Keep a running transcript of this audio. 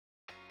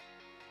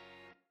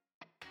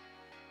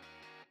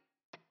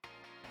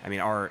I mean,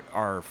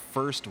 our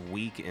first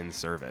week in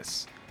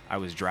service, I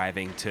was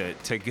driving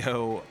to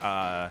go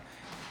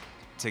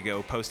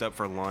post up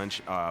for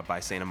lunch by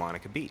Santa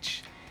Monica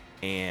Beach,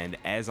 and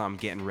as I'm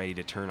getting ready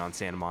to turn on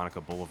Santa Monica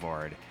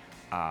Boulevard,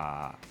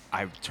 I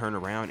turn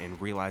around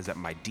and realize that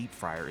my deep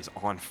fryer is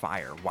on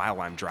fire while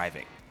I'm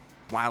driving.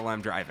 I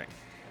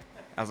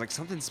was like,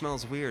 something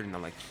smells weird, and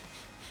I'm like,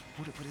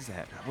 what is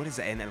that? What is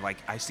that? And then like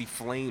I see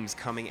flames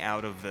coming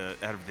out of the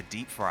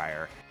deep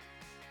fryer.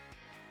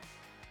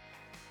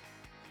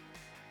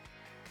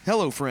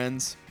 Hello,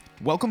 friends.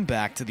 Welcome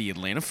back to the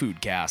Atlanta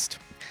Foodcast.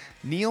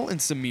 Neal and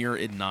Samir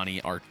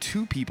Idnani are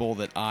two people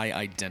that I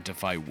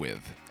identify with,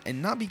 and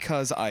not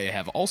because I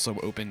have also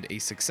opened a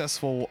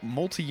successful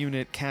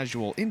multi-unit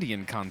casual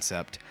Indian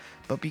concept,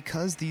 but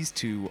because these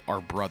two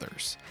are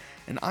brothers.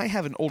 And I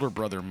have an older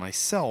brother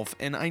myself,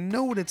 and I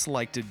know what it's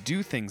like to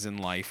do things in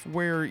life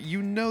where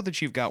you know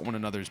that you've got one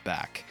another's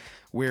back,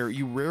 where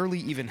you rarely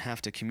even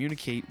have to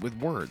communicate with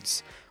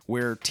words,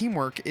 where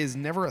teamwork is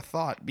never a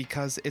thought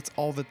because it's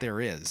all that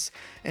there is.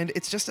 And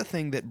it's just a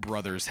thing that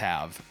brothers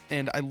have.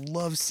 And I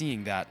love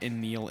seeing that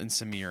in Neal and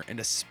Samir, and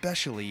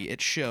especially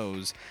it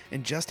shows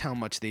in just how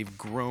much they've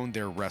grown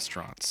their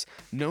restaurants,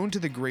 known to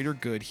the greater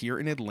good here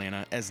in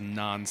Atlanta as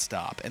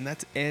NaanStop, and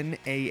that's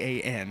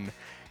NaanStop.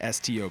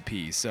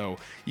 So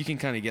you can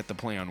kind of get the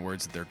play on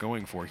words that they're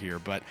going for here.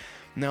 But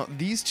now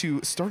these two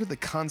started the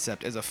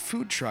concept as a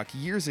food truck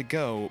years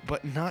ago,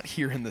 but not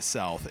here in the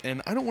South.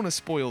 And I don't want to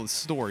spoil the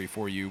story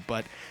for you,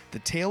 but the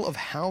tale of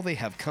how they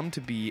have come to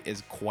be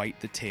is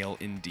quite the tale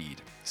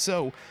indeed.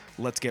 So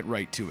let's get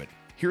right to it.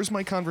 Here's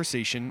my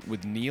conversation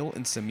with Neal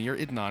and Samir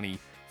Idnani,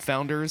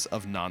 founders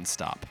of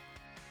NaanStop.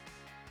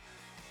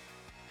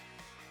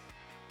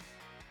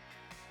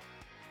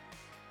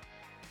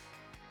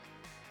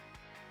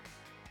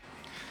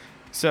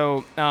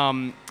 So,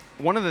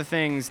 one of the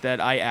things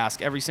that I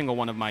ask every single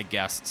one of my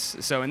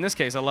guests, so in this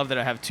case, I love that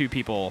I have two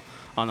people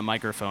on the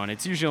microphone.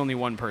 It's usually only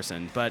one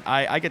person, but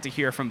I get to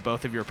hear from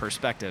both of your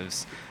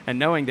perspectives. And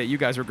knowing that you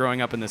guys were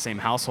growing up in the same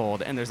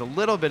household, and there's a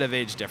little bit of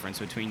age difference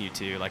between you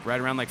two, like right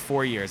around like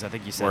 4 years, I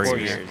think you said. 4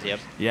 years, yep.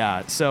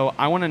 Yeah, so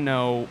I want to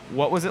know,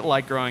 what was it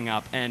like growing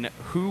up, and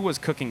who was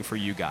cooking for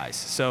you guys?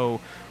 So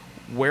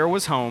where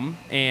was home,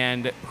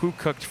 and who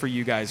cooked for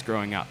you guys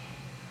growing up?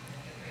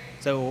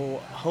 So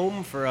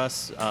home for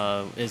us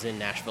is in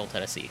Nashville,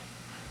 Tennessee.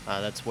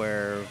 That's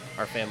where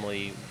our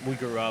family, we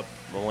grew up.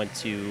 We went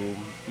to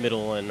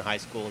middle and high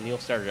school. Neal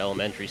started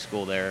elementary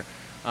school there.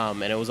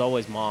 And it was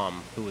always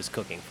Mom who was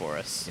cooking for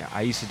us. Yeah,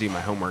 I used to do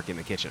my homework in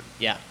the kitchen.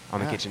 Yeah.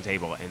 On the kitchen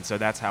table. And so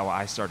that's how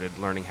I started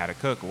learning how to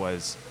cook.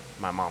 Was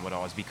my mom would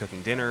always be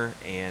cooking dinner,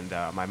 and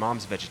my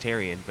mom's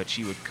vegetarian, but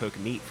she would cook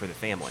meat for the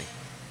family.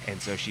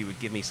 And so she would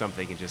give me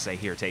something and just say,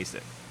 here, taste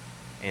it.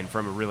 And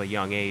from a really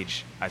young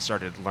age, I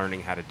started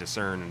learning how to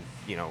discern,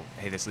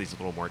 hey, this needs a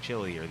little more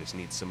chili, or this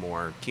needs some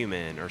more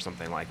cumin or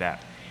something like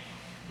that.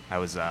 I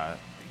was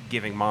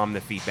giving Mom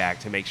the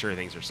feedback to make sure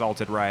things are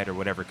salted right or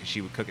whatever, because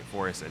she would cook it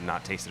for us and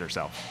not taste it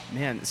herself.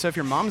 Man, so if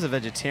your mom's a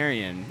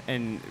vegetarian,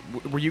 and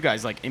were you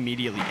guys like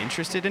immediately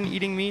interested in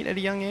eating meat at a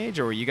young age,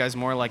 or were you guys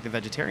more like the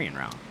vegetarian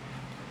route?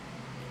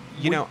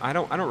 I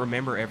don't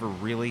remember ever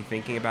really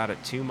thinking about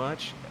it too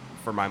much.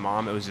 For my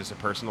mom, it was just a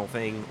personal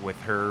thing with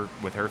her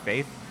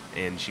faith,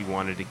 and she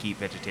wanted to keep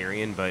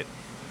vegetarian, but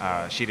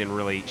she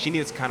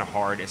knew it's kind of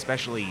hard,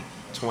 especially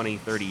 20,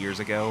 30 years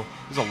ago.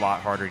 It was a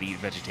lot harder to eat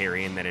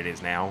vegetarian than it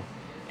is now.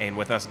 And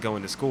with us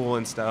going to school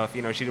and stuff,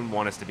 she didn't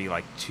want us to be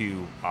like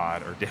too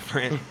odd or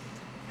different.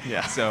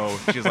 Yeah. So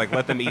she was like,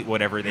 let them eat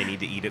whatever they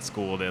need to eat at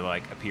school to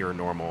like appear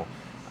normal.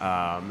 We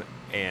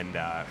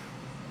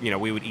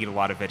would eat a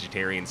lot of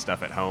vegetarian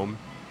stuff at home.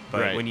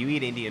 But Right. when you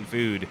eat Indian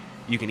food,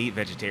 you can eat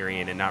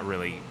vegetarian and not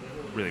really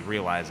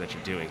realize that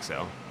you're doing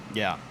so.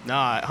 Yeah, no,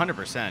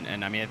 100%.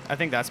 And I mean, I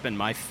think that's been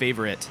my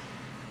favorite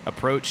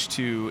approach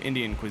to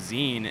Indian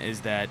cuisine, is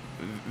that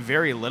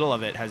very little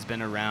of it has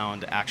been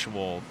around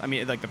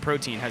like the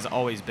protein has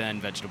always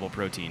been vegetable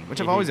protein, which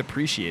I've always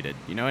appreciated,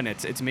 and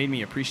it's made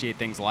me appreciate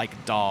things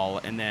like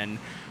dal, and then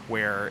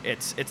where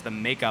it's the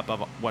makeup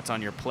of what's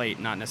on your plate,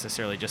 not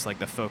necessarily just like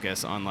the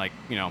focus on like,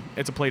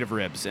 it's a plate of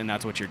ribs and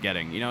that's what you're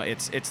getting.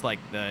 It's like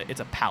it's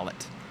a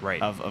palette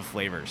Right. of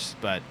flavors.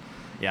 But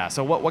yeah,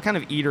 so what kind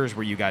of eaters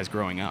were you guys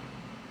growing up?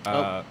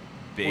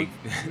 Big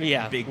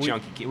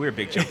chunky. We were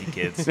big chunky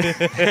kids.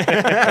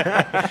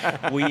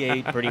 We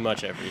ate pretty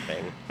much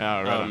everything.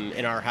 Oh, right.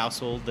 In our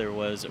household, there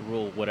was a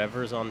rule: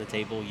 whatever's on the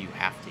table, you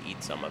have to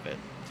eat some of it.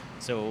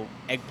 So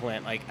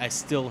eggplant, I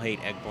still hate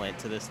eggplant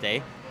to this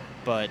day,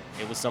 but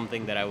it was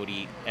something that I would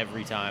eat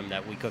every time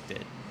that we cooked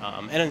it.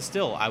 And then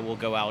still, I will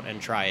go out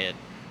and try it,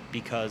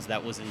 because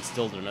that was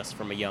instilled in us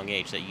from a young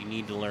age, that you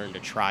need to learn to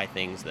try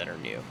things that are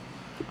new.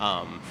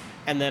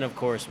 And then, of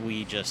course,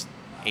 we just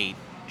ate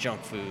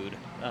junk food.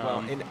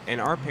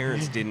 And our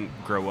parents didn't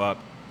grow up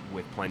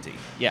with plenty.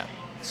 Yeah.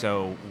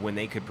 So when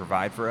they could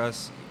provide for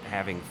us,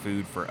 having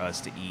food for us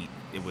to eat,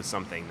 it was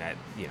something that,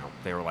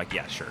 they were like,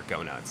 yeah, sure,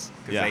 go nuts.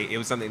 Because it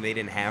was something they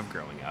didn't have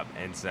growing up.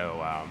 And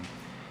so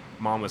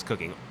Mom was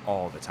cooking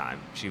all the time.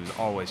 She was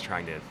always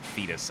trying to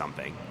feed us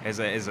something,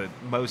 as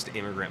most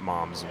immigrant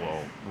moms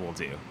will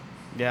do.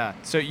 Yeah.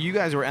 So you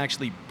guys were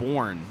actually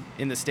born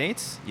in the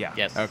States? Yeah.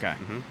 Yes. Okay.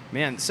 Mm-hmm.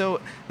 Man,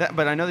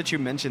 but I know that you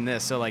mentioned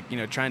this, so like,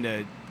 trying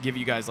to give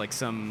you guys like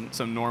some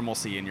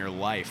normalcy in your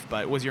life,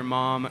 but was your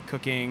mom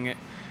cooking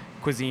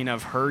cuisine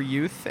of her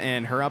youth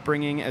and her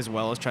upbringing, as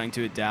well as trying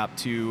to adapt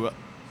to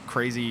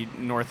crazy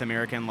North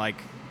American, like,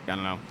 I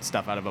don't know,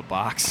 stuff out of a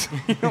box?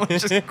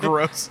 Just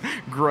gross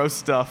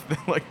stuff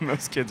that like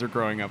most kids are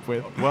growing up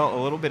with. Well, a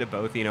little bit of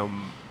both.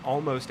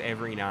 Almost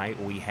every night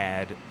we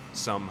had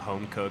some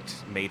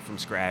home-cooked, made from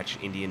scratch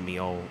Indian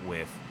meal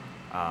with,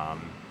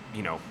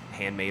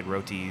 handmade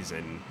rotis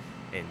and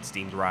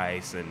steamed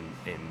rice and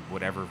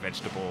whatever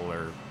vegetable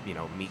or,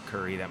 meat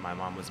curry that my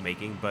mom was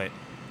making. But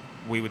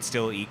we would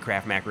still eat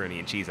Kraft macaroni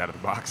and cheese out of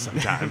the box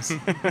sometimes.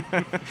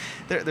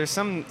 There's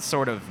some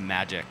sort of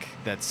magic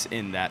that's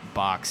in that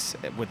box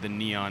with the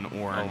neon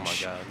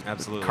orange. Oh my God.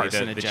 Absolutely.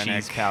 Carcinogenic The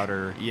cheese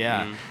powder.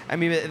 Yeah. Mhm. I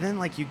mean, but then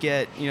like you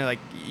get,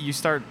 you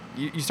start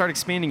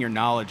expanding your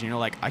knowledge, and you're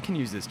like, I can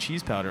use this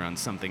cheese powder on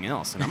something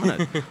else, and I'm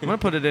gonna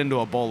put it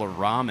into a bowl of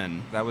ramen.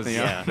 That was, you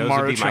know, those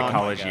would be my Maruchan.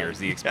 college years,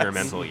 the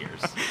experimental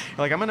years.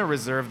 Like, I'm gonna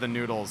reserve the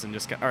noodles and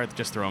just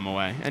throw them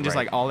away, and just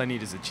Right. like all I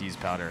need is a cheese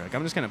powder. Like,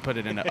 I'm just gonna put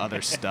it into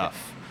other stuff,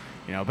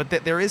 But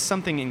there is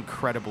something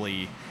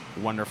incredibly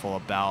wonderful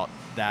about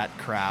that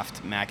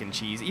Kraft mac and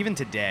cheese. Even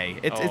today,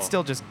 it's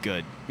still just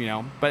good,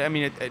 But I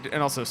mean,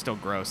 and also still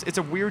gross. It's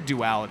a weird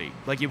duality.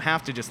 Like, you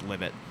have to just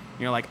live it.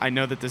 Like, I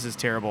know that this is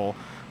terrible,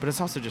 but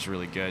it's also just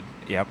really good.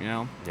 Yep.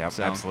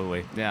 So,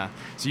 Absolutely. Yeah.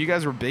 So you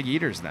guys were big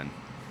eaters then.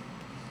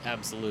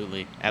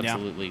 Absolutely.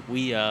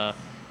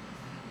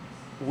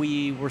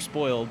 We were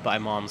spoiled by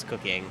Mom's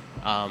cooking,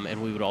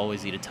 and we would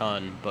always eat a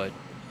ton. But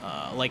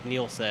like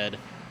Neal said,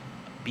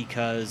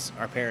 because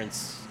our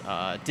parents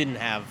didn't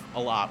have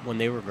a lot when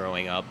they were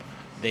growing up,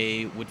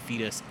 they would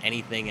feed us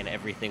anything and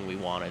everything we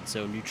wanted.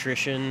 So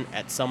nutrition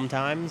at some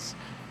times,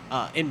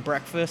 in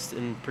breakfast,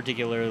 and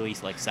particularly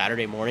like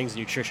Saturday mornings,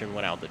 nutrition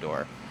went out the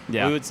door.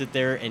 Yeah. We would sit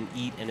there and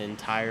eat an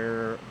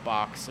entire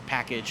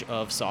package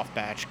of soft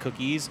batch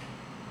cookies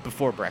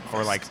before breakfast.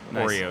 Or like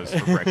Nice. Oreos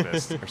for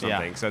breakfast or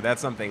something. Yeah. So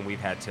that's something we've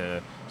had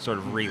to sort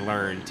of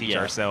relearn, teach Yeah.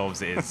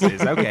 ourselves is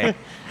okay.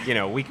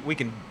 We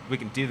can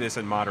do this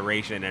in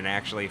moderation, and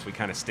actually, if we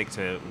kind of stick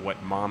to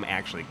what Mom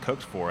actually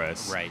cooked for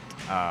us, Right.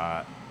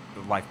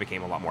 Life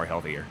became a lot more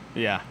healthier.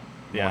 Yeah.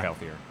 More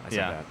healthier. I said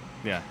Yeah. that.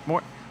 Yeah.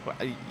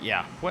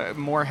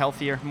 More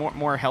healthier.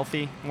 More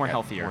healthy. More Yeah,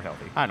 healthier. more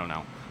healthy. I don't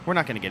know. We're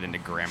not going to get into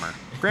grammar.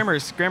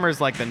 Grammar's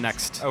like the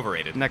next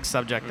Overrated. next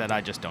subject that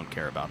I just don't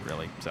care about,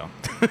 really. So,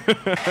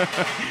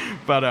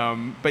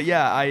 but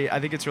yeah, I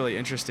think it's really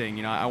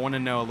interesting. I want to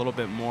know a little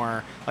bit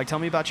more. Like, tell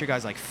me about your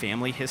guys' like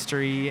family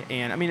history,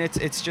 and I mean,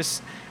 it's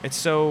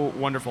so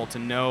wonderful to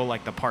know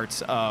like the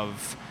parts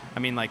of. I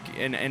mean, like,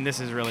 and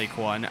this is really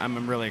cool, and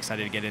I'm really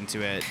excited to get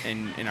into it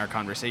in our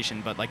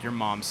conversation, but, like, your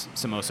mom's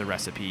samosa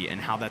recipe and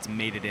how that's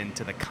made it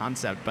into the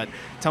concept. But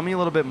tell me a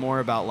little bit more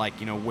about, like,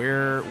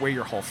 where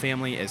your whole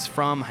family is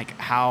from, like,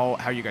 how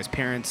you guys'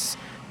 parents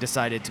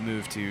decided to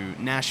move to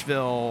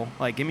Nashville.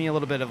 Like, give me a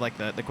little bit of, like,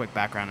 the quick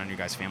background on your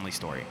guys' family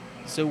story.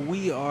 So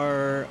we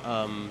are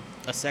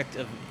a sect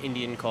of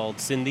Indian called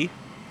Sindhi,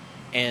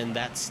 and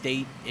that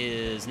state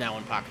is now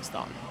in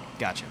Pakistan.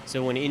 Gotcha.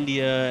 So when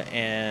India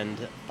and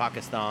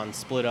Pakistan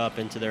split up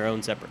into their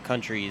own separate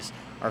countries,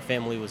 our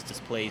family was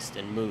displaced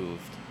and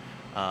moved.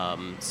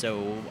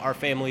 So our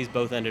families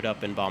both ended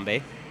up in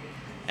Bombay.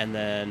 And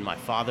then my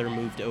father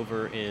moved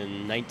over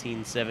in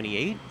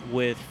 1978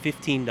 with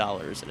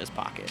 $15 in his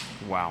pocket.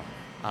 Wow.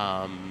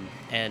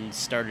 And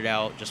started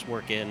out just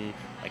working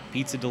like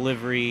pizza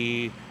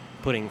delivery,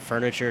 putting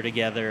furniture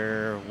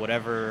together,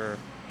 whatever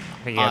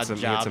I think he had odd some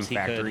jobs he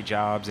factory could.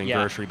 jobs and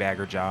Yeah. grocery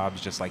bagger jobs,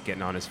 just like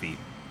getting on his feet.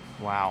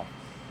 Wow.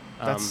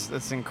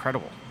 That's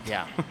incredible.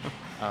 Yeah.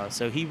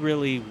 So he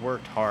really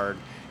worked hard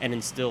and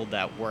instilled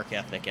that work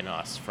ethic in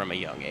us from a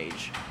young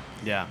age.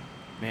 Yeah,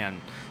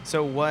 man.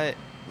 So where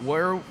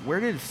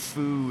did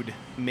food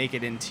make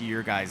it into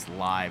your guys'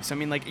 lives? I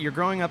mean, like, you're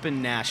growing up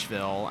in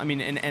Nashville. I mean,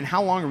 and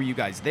how long were you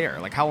guys there?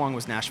 Like, how long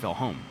was Nashville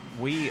home?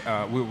 We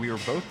were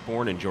both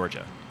born in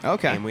Georgia.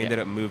 Okay. And we ended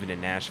up moving to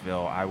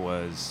Nashville. I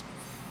was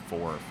 4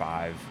 or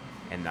 5,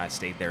 and I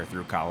stayed there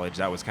through college.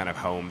 That was kind of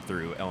home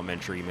through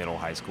elementary, middle,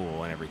 high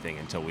school, and everything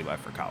until we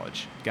left for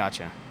college.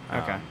 Gotcha.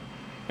 Okay.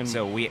 And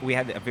so we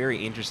had a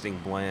very interesting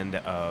blend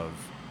of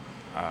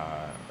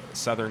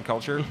Southern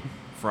culture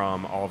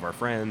from all of our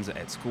friends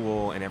at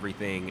school and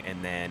everything,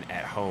 and then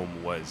at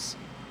home was,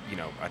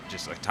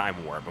 just a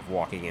time warp of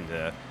walking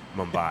into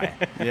Mumbai.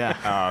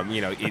 Yeah.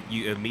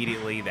 You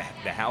immediately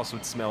the house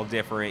would smell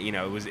different.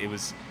 It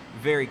was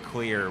very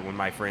clear when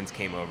my friends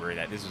came over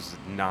that this was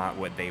not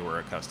what they were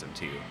accustomed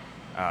to.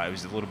 It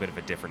was a little bit of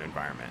a different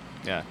environment.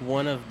 Yeah.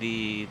 One of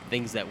the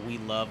things that we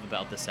love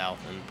about the South,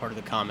 and part of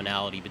the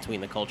commonality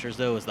between the cultures,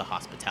 though, is the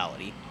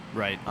hospitality.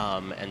 Right.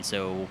 And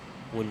so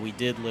when we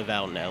did live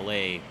out in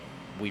LA,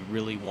 we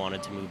really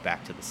wanted to move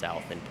back to the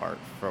South in part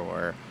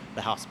for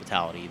the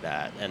hospitality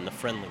and the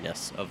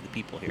friendliness of the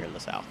people here in the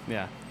South.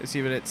 Yeah.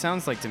 See, but it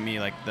sounds like to me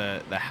like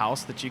the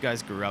house that you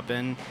guys grew up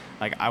in,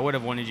 like I would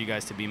have wanted you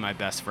guys to be my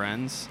best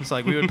friends. So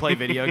like we would play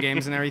video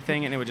games and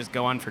everything, and it would just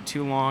go on for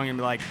too long, and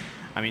be like,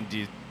 I mean,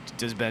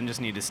 does Ben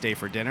just need to stay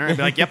for dinner? And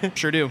be like, yep,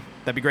 sure do.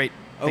 That'd be great.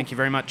 Thank you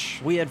very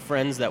much. We had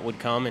friends that would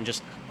come and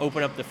just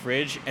open up the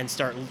fridge and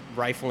start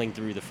rifling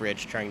through the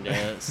fridge, trying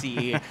to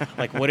see,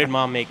 like, what did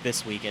Mom make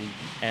this week,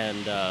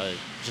 and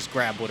just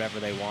grab whatever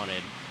they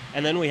wanted.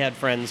 And then we had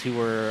friends who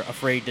were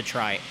afraid to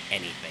try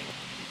anything.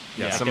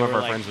 Yeah, Like, some they of were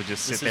our like, friends would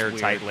just "This sit is there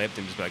weird." tight-lipped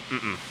and just be like,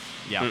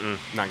 Yeah.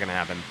 not gonna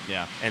happen.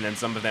 Yeah. And then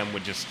some of them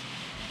would just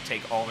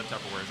take all the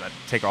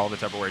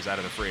Tupperwares out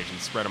of the fridge and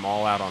spread them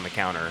all out on the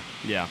counter.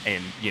 Yeah.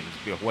 And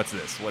just be like, what's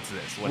this? What's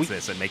this? What's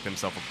this? And make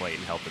themselves a plate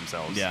and help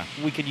themselves. Yeah.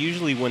 We could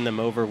usually win them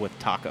over with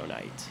taco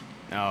night.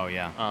 Oh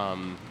yeah.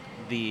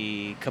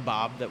 The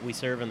kebab that we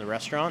serve in the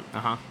restaurant,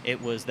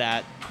 it was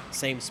that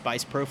same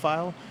spice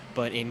profile,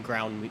 but in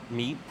ground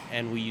meat,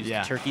 and we used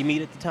turkey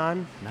meat at the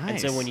time. And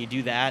so Nice. when you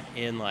do that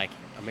in like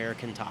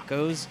American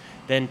tacos,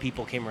 then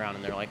people came around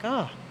and they're like,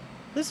 oh,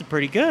 this is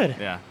pretty good.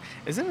 Yeah.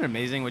 Isn't it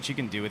amazing what you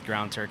can do with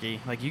ground turkey?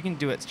 Like, you can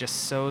do it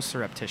just so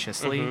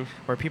surreptitiously,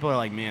 where people are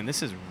like, man,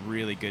 this is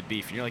really good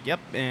beef. And you're like, yep,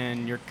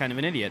 and you're kind of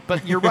an idiot.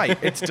 But you're right.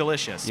 It's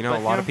delicious. You know, But,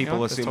 a lot of you know,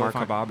 people that's assume totally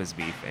our fine. kebab is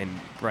beef, and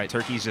Right.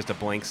 turkey's just a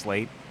blank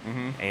slate.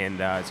 And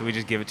so we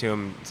just give it to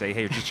them and say,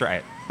 hey, just try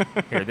it.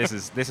 Here, this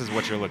is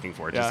what you're looking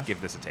for. Just Yeah.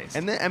 give this a taste.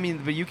 And then, I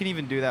mean, but you can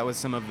even do that with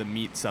some of the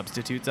meat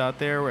substitutes out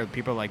there where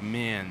people are like,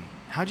 man,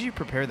 how do you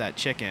prepare that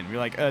chicken? You're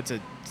like, oh, it's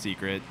a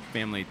secret,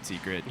 family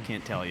secret,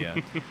 can't tell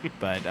you.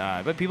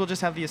 But people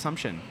just have the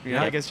assumption. You know,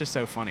 Yeah. like, it's just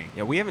so funny.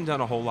 Yeah, we haven't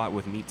done a whole lot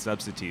with meat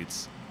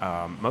substitutes,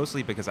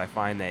 mostly because I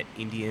find that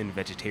Indian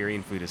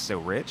vegetarian food is so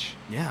rich.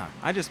 Yeah.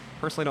 I just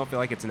personally don't feel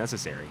like it's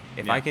necessary.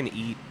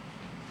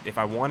 If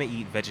I want to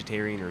eat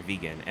vegetarian or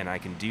vegan, and I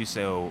can do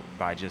so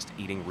by just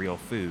eating real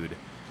food,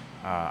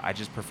 I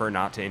just prefer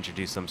not to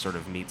introduce some sort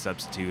of meat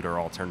substitute or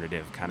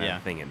alternative kind of Yeah.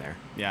 thing in there.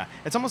 Yeah,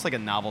 it's almost like a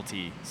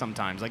novelty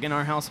sometimes. Like in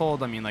our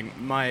household, I mean, like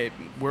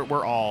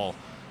we're all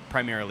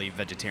primarily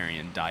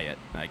vegetarian diet.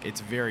 Like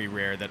it's very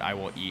rare that I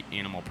will eat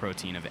animal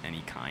protein of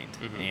any kind,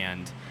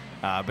 and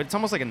but it's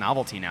almost like a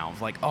novelty now.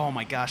 Of like, oh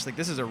my gosh, like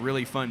this is a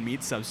really fun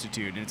meat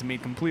substitute, and it's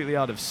made completely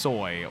out of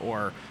soy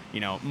or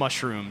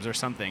mushrooms or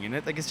something, and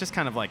it's just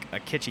kind of like a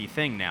kitschy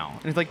thing now.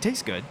 And it like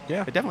tastes good.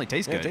 Yeah. it definitely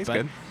tastes Yeah, good. it tastes but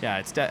good.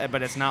 Yeah,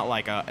 but it's not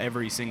like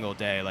every single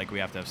day like we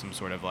have to have some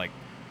sort of like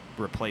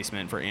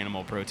replacement for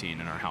animal protein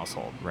in our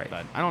household. Right.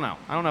 But I don't know.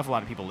 I don't know if a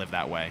lot of people live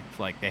that way. If,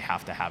 like they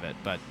have to have it,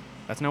 but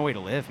that's no way to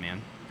live,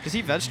 man. Just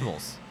eat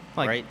vegetables.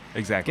 Like, Right.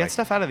 Exactly. Get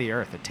stuff out of the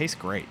earth. It tastes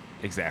great.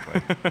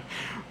 Exactly.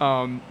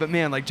 But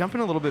man, like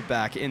jumping a little bit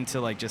back into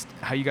like just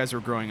how you guys were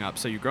growing up.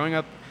 So you're growing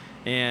up,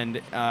 and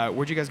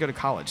where'd you guys go to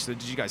college? So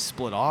did you guys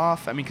split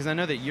off? I mean, because I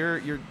know that you're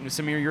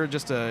Samir, you're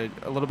just a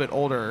little bit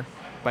older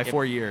by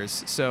 4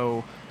 years.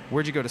 So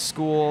where'd you go to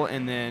school?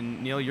 And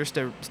then Neal, you're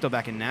still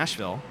back in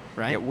Nashville,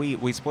 right? Yeah,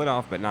 we split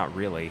off, but not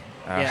really.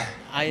 Yeah,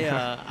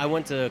 I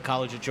went to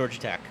college at Georgia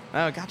Tech.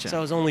 Oh, gotcha. So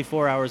I was only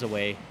 4 hours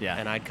away, Yeah.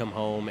 and I'd come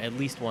home at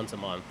least once a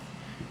month.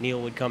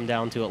 Neal would come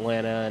down to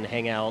Atlanta and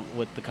hang out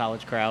with the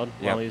college crowd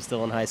while Yep. he was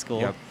still in high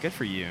school. Yep. Good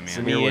for you, man.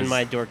 Samir Me was- and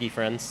my dorky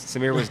friends.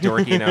 Samir was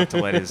dorky enough to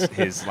let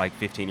his like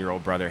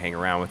 15-year-old brother hang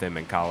around with him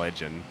in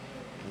college and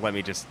let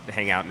me just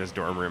hang out in his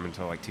dorm room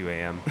until like 2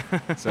 a.m.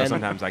 So And-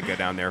 sometimes I'd go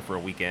down there for a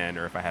weekend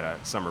or if I had a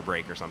summer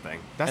break or something.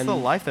 That's and- the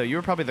life, though. You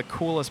were probably the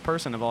coolest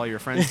person of all your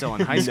friends still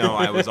in high school. No,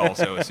 I was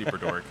also a super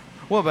dork.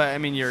 Well, but I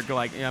mean, you're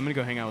like, yeah, I'm gonna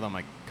go hang out with all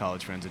my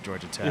college friends at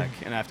Georgia Tech,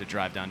 and I have to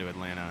drive down to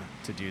Atlanta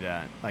to do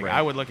that. Like, Right.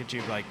 I would look at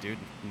you like, dude,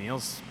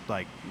 Neal's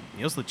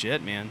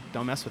legit, man.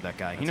 Don't mess with that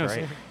guy. He That's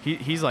knows. right.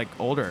 He's like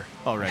older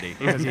already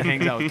because he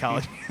hangs out with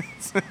college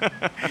kids.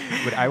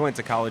 But I went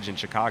to college in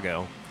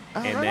Chicago. Oh,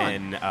 and right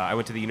then I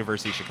went to the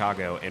University of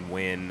Chicago. And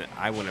when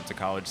I went up to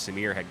college,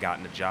 Samir had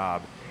gotten a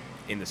job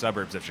in the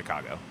suburbs of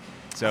Chicago.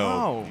 So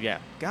Oh, yeah.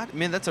 God,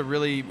 man, that's a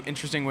really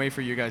interesting way for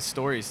your guys'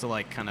 stories to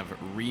like kind of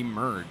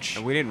re-merge.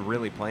 and we didn't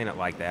really plan it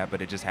like that,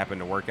 but it just happened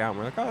to work out. And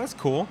we're like, oh, that's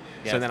cool.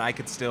 Yeah. So then I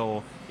could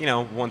still,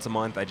 once a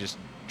month, I just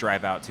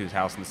drive out to his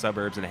house in the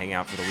suburbs and hang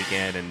out for the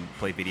weekend and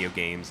play video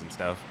games and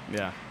stuff.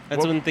 Yeah.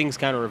 That's when things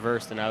kind of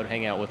reversed, and I would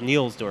hang out with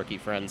Neal's dorky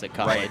friends at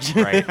college.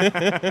 Right.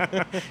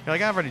 You're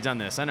like, I've already done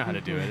this. I know how to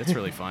do it. It's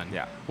really fun.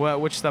 Yeah.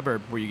 Well, which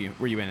suburb were you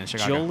in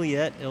Chicago?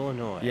 Joliet,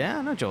 Illinois. Yeah,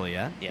 I know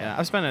Joliet. Yeah.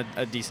 I've spent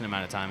a decent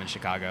amount of time in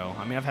Chicago.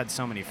 I mean, I've had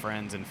so many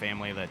friends and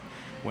family that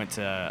went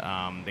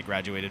to, they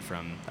graduated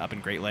from up in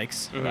Great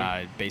Lakes,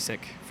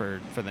 basic for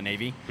the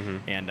Navy.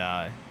 And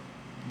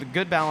the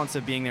good balance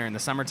of being there in the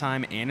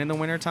summertime and in the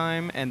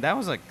wintertime. And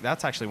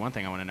that's actually one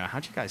thing I want to know.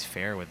 How'd you guys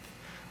fare with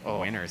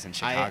winters in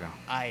Chicago?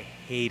 I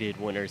hated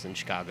winters in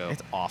Chicago.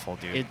 It's awful,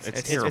 dude. It's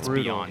It's terrible.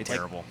 beyond It's like-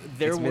 terrible.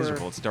 There It's were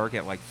miserable. It's dark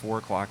at like 4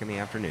 o'clock in the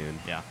afternoon.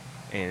 Yeah.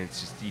 And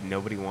it's just,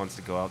 nobody wants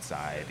to go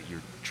outside.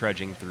 You're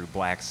trudging through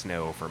black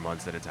snow for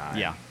months at a time.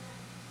 Yeah.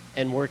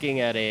 and working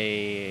at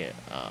a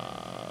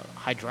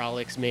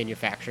hydraulics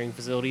manufacturing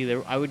facility,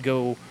 I would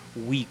go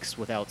weeks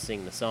without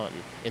seeing the sun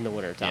in the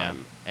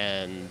wintertime,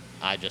 and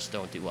I just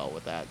don't do well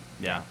with that.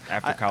 Yeah.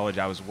 After college,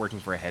 I was working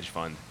for a hedge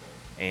fund,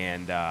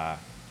 and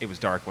it was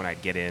dark when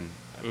I'd get in.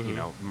 You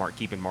know,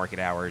 keeping market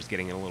hours,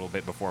 getting in a little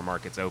bit before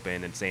markets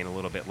open, and staying a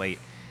little bit late.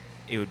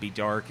 It would be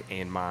dark,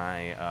 and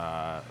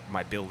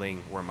my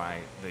building, where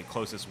the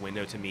closest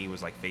window to me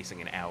was like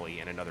facing an alley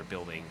in another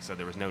building, so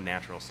there was no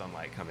natural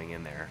sunlight coming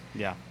in there.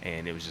 Yeah.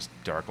 And it was just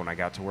dark when I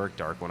got to work,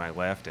 dark when I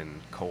left,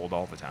 and cold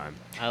all the time.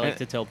 I like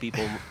to tell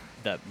people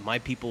that my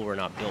people were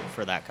not built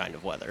for that kind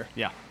of weather.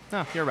 Yeah.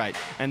 No, you're right.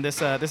 And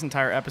this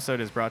entire episode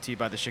is brought to you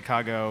by the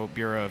Chicago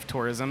Bureau of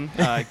Tourism.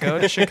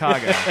 Go to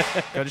Chicago.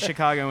 Go to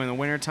Chicago in the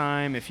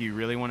wintertime if you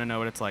really want to know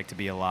what it's like to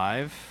be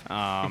alive.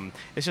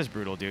 It's just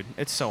brutal, dude.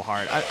 It's so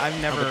hard. I've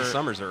never. But the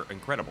summers are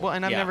incredible. Well,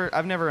 and Yeah.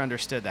 I've never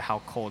understood how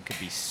cold could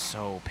be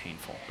so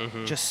painful.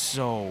 Just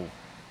so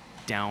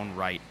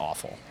downright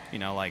awful. You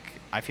know, like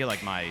I feel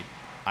like my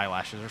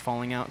eyelashes are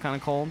falling out kind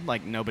of cold.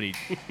 Like nobody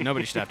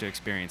should have to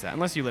experience that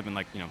unless you live in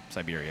like,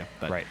 Siberia.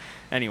 But Right.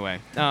 Anyway,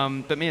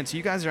 but man, so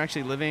you guys are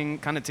actually living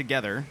kind of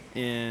together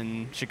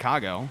in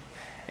Chicago,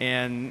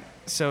 and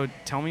so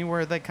tell me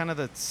where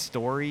the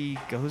story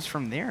goes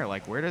from there.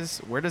 Like where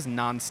does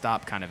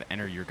NaanStop kind of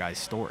enter your guys'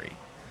 story?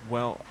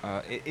 Well,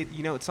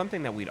 it's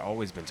something that we'd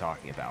always been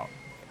talking about.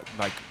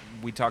 Like,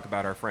 we'd talk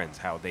about our friends,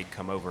 how they'd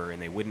come over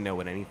and they wouldn't know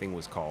what anything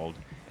was called,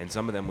 and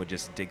some of them would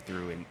just dig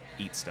through and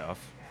eat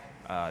stuff.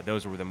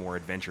 Those were the more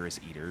adventurous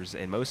eaters,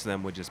 and most of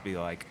them would just be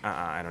like,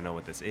 I don't know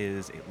what this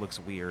is, it looks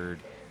weird.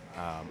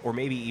 Or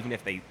maybe even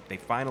if they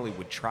finally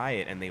would try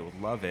it and they would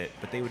love it,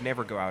 but they would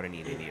never go out and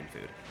eat Indian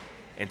food.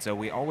 And so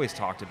we always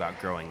talked about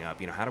growing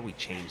up, how do we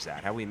change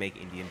that? How do we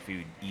make Indian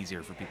food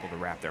easier for people to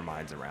wrap their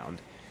minds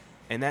around?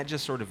 And that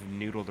just sort of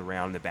noodled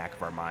around in the back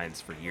of our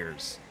minds for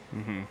years.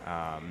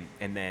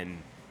 And then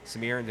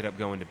Samir ended up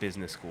going to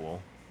business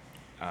school.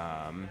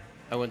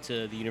 I went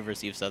to the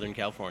University of Southern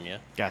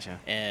California. Gotcha.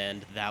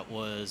 And that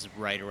was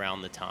right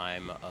around the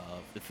time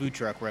of the food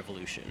truck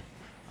revolution.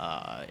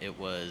 It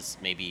was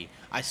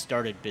I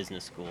started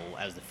business school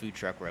as the food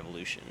truck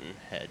revolution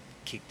had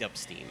kicked up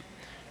steam.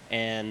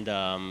 And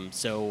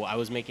so I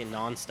was making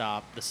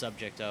NaanStop the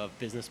subject of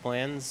business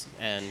plans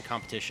and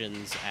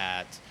competitions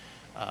at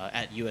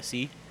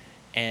USC.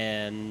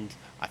 And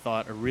I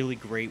thought a really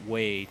great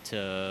way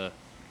to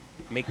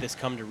make this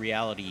come to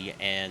reality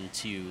and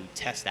to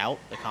test out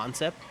the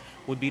concept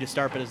would be to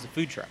start it as a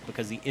food truck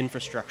because the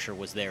infrastructure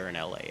was there in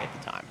LA at the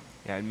time.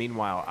 Yeah, and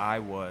meanwhile, I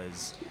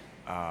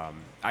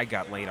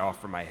got laid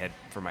off from my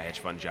hedge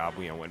fund job,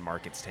 when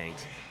markets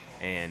tanked,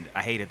 and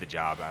I hated the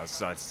job. I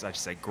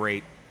just said,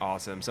 great,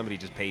 awesome. Somebody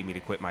just paid me to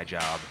quit my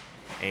job,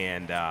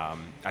 and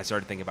I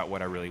started thinking about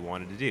what I really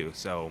wanted to do.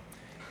 So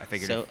I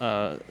figured.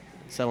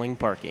 Selling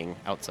parking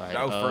outside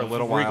of for a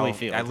little while. Wrigley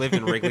Field. I lived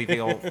in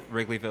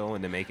Wrigleyville,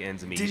 and to make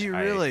ends meet. Did you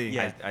really?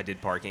 Yeah. I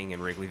did parking in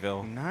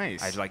Wrigleyville.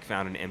 Nice. I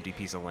found an empty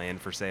piece of land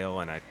for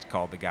sale, and I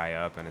called the guy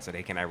up and I said,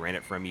 hey, can I rent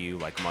it from you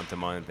like month to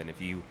month? And if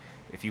you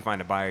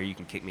find a buyer, you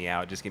can kick me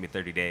out. Just give me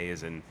 30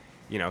 days. And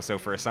so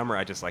for a summer,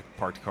 I just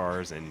parked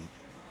cars and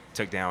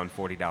took down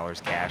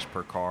 $40 cash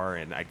per car,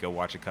 and I'd go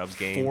watch a Cubs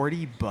game.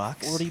 $40?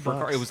 Per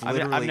car. It was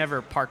literally. I've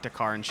never parked a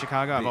car in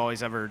Chicago. I've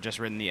always ever just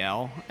ridden the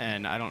L,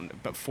 and I don't.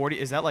 But 40,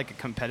 is that like a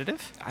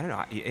competitive? I don't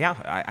know. Yeah,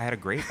 I had a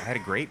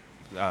great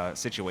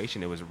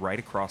situation. It was right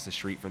across the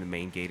street from the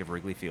main gate of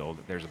Wrigley Field.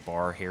 There's a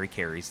bar, Harry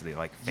Carey's, the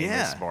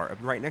famous bar,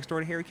 right next door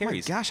to Harry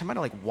Carey's. Oh my gosh, I might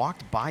have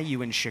walked by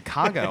you in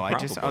Chicago. I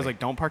was like,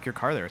 don't park your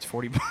car there. It's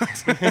 $40.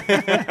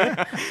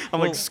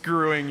 I'm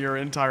screwing your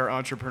entire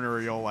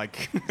entrepreneurial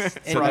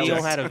And project.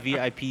 Neal had a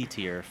VIP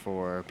tier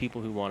for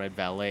people who wanted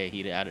valet.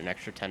 He'd add an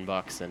extra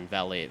 $10 and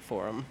valet it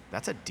for them.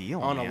 That's a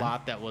deal, on man. a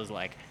lot that was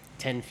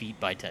 10 feet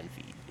by 10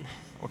 feet.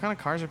 What kind of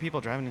cars are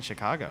people driving in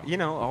Chicago?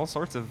 All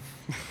sorts of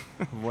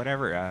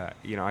whatever.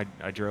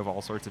 I drove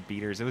all sorts of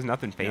beaters. It was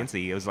nothing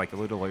fancy. Yeah. It was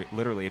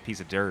literally a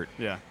piece of dirt.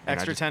 Yeah.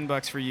 Extra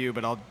 $10 for you,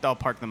 but I'll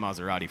park the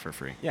Maserati for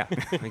free. Yeah,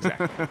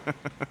 exactly.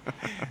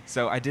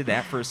 So I did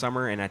that for a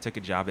summer, and I took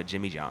a job at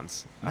Jimmy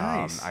John's.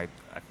 Nice. I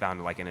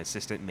found an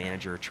assistant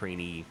manager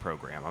trainee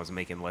program. I was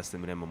making less than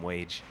minimum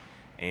wage,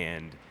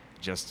 and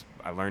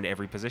I learned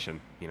every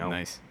position.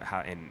 Nice.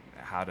 How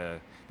to.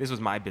 This was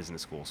my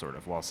business school, sort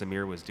of. While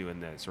Samir was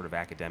doing the sort of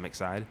academic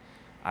side,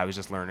 I was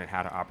just learning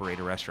how to operate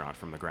a restaurant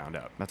from the ground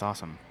up. That's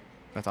awesome.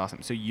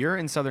 So you're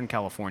in Southern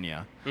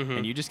California,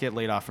 and you just get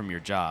laid off from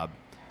your job.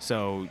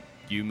 So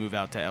you move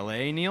out to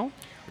LA, Neal?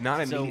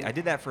 Not immediately. I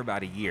did that for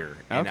about a year.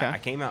 And Okay. I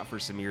came out for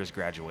Samir's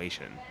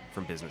graduation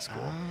from business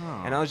school.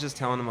 Oh. And I was just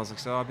telling him, I was like,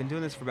 so I've been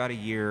doing this for about a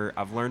year.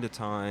 I've learned a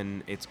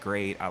ton. It's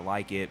great. I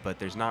like it. But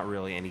there's not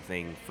really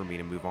anything for me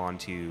to move on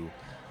to.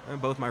 And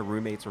both my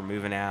roommates were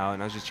moving out,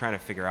 and I was just trying to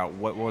figure out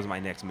what was my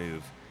next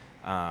move.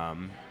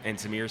 And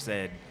Samir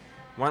said,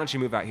 why don't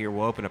you move out here?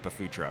 We'll open up a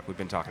food truck. We've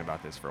been talking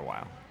about this for a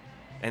while.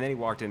 And then he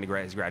walked into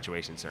his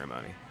graduation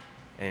ceremony.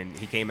 And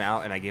he came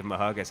out, and I gave him a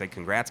hug. I said,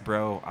 congrats,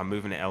 bro. I'm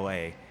moving to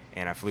L.A.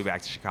 And I flew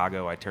back to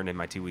Chicago. I turned in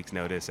my 2 weeks'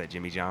 notice at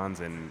Jimmy John's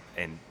and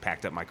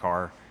packed up my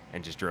car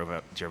and just drove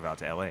out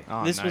to LA.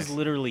 Oh, This nice. was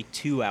literally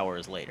 2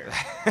 hours later.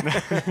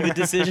 The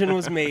decision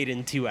was made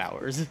in 2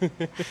 hours.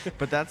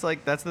 But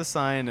that's the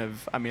sign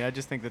of, I mean, I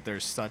just think that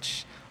there's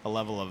such a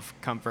level of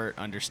comfort,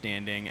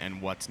 understanding,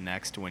 and what's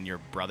next when you're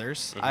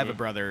brothers. I have a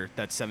brother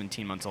that's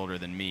 17 months older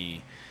than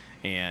me,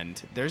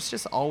 and there's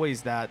just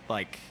always that,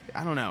 like,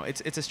 I don't know,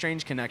 it's a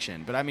strange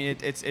connection, but I mean,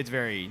 it's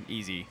very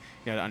easy,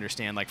 to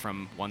understand, like,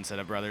 from one set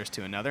of brothers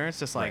to another. It's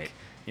just like,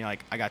 Right.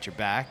 like, I got your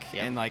back,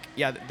 Yep. and like,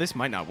 yeah, this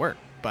might not work,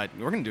 but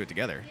we're gonna do it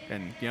together,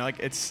 and like,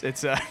 it's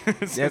it's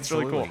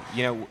really cool.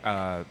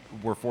 Absolutely.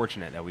 We're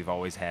fortunate that we've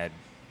always had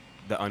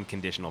the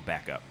unconditional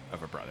backup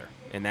of a brother,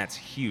 and that's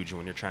huge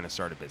when you're trying to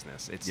start a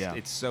business.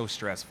 It's so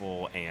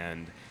stressful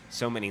and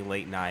so many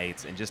late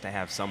nights, and just to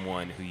have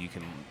someone who you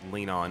can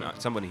lean on,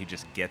 someone who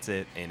just gets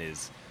it and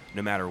is,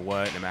 no matter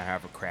what, no matter how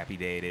crappy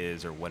day it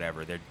is or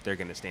whatever, they're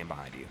going to stand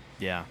behind you.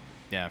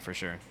 Yeah, for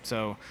sure.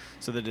 So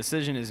the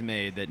decision is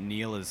made that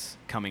Neal is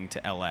coming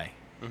to LA.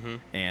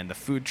 And the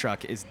food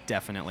truck is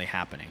definitely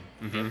happening.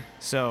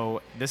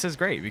 So this is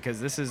great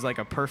because this is like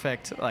a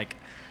perfect, like,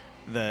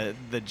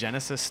 the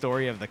genesis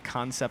story of the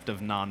concept of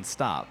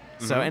NaanStop.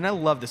 So, and I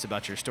love this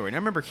about your story. And I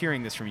remember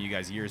hearing this from you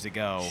guys years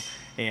ago,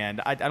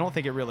 and I don't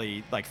think it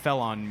really, like, fell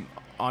on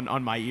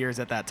my ears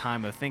at that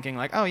time of thinking,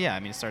 like, oh yeah, I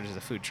mean, it started as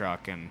a food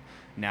truck, and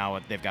now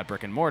they've got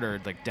brick and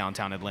mortar, like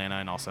downtown Atlanta,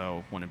 and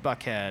also one in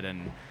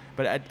Buckhead.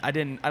 But I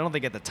don't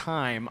think at the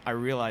time I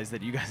realized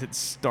that you guys had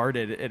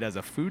started it as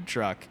a food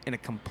truck in a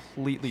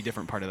completely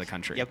different part of the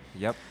country.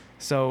 Yep.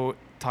 So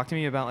talk to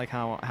me about, like,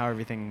 how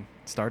everything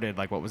started.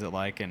 Like, what was it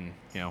like, and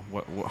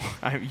what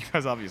you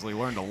guys obviously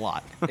learned a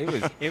lot.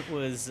 It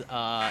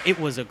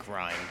was a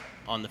grind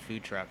on the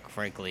food truck.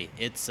 Frankly,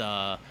 it's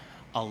a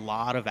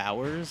lot of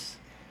hours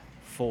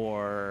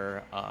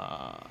for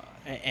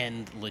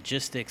and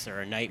logistics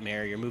are a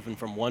nightmare. You're moving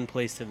from one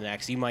place to the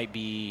next. You might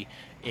be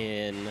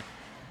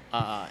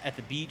at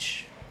the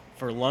beach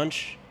for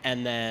lunch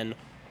and then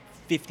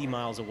 50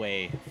 miles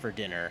away for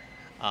dinner.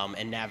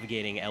 And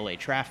navigating LA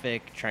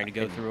traffic, trying to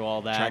go through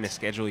all that. Trying to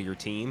schedule your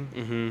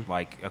team.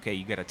 Like, okay,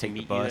 you got to take the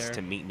meet you bus there.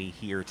 to meet me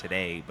here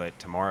today, but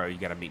tomorrow you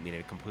got to meet me at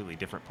a completely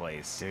different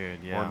place. Dude,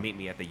 yeah. Or meet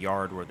me at the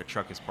yard where the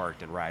truck is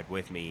parked and ride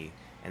with me,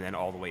 and then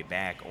all the way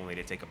back only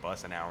to take a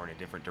bus an hour in a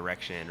different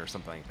direction or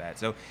something like that.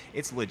 So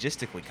it's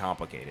logistically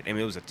complicated. I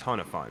mean, it was a ton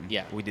of fun.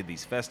 Yeah. We did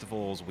these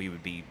festivals. We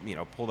would be,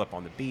 pulled up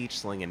on the beach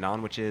slinging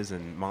non-wiches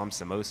and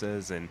mom's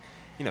samosas, and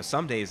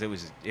some days it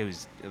was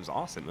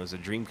awesome. It was a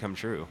dream come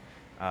true.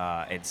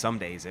 And some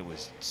days it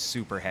was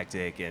super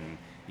hectic, and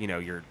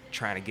you're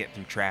trying to get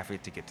through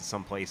traffic to get to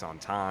some place on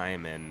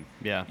time, and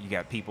you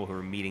got people who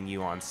are meeting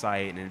you on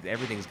site, and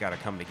everything's got to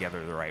come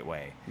together the right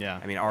way. Yeah.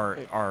 I mean,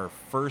 our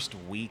first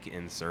week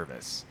in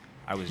service,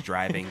 I was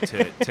driving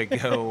to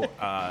go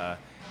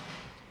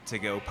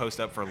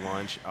post up for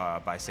lunch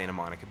by Santa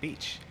Monica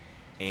Beach,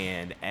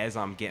 and as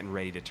I'm getting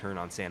ready to turn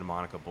on Santa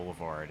Monica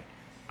Boulevard,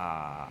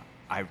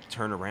 I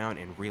turn around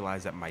and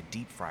realize that my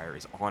deep fryer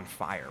is on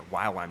fire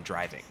while I'm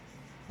driving.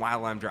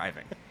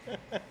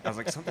 I was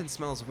like, something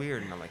smells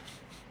weird, and I'm like,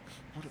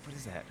 what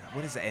is that?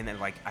 What is that? And then,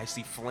 like, I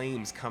see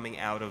flames coming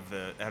out of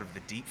the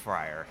deep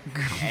fryer,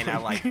 and I,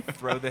 like,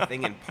 throw the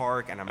thing in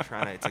park, and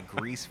it's a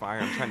grease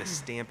fire. I'm trying to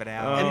stamp it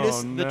out.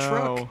 And the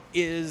truck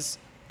is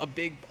a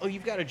big. Oh,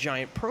 you've got a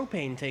giant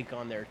propane tank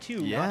on there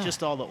too, not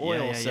just all the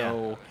oil. Yeah.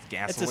 So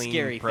Gasoline, it's a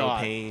scary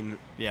propane,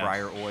 thought.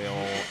 fryer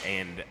oil,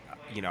 and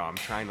I'm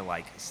trying to,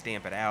 like,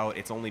 stamp it out.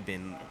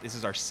 This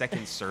is our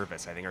second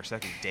service, I think, our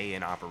second day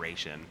in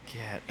operation.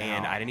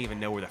 And I didn't even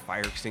know where the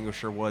fire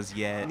extinguisher was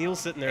yet. Neal's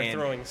sitting there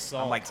throwing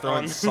salt. I'm, like,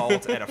 throwing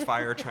salt at a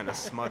fire, trying to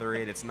smother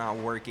it. It's not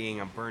working.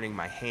 I'm burning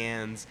my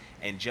hands.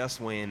 And just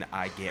when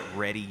I get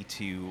ready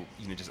to,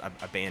 just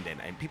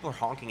abandon, and people are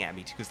honking at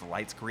me too because the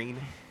light's green. And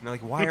they're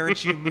like, "Why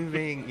aren't you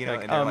moving?"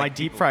 Like, and oh, my like,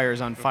 deep fryer's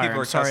on fire. People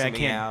I'm are sorry, I cussing me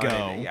can't out, go.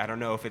 and I don't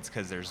know if it's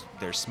because there's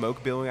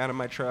smoke billowing out of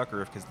my truck,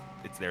 or if because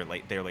they're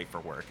late for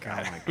work. Oh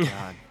my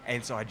God.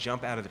 And so I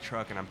jump out of the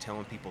truck, and I'm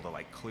telling people to,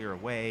 like, clear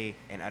away,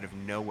 and out of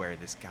nowhere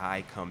this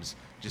guy comes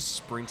just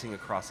sprinting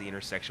across the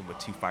intersection with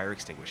 2 fire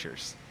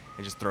extinguishers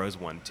and just throws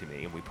one to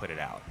me, and we put it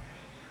out.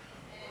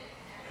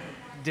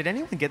 Did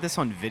anyone get this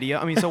on video?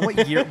 I mean, so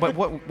what year?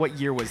 what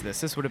year was this?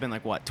 This would have been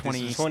like what?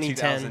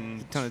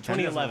 2010,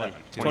 2011.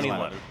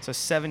 2011. So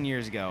 7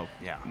 years ago.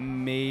 Yeah.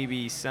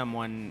 Maybe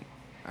someone,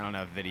 I don't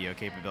know, if video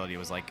capability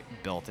was, like,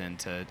 built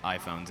into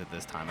iPhones at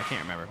this time. I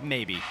can't remember.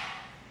 Maybe.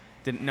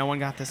 Didn't no one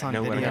got this on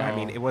video? I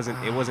mean, it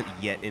wasn't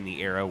yet in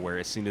the era where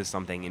as soon as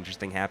something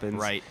interesting happens,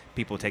 Right.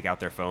 people take out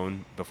their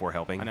phone before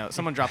helping. I know.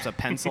 Someone drops a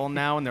pencil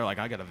now, and they're like,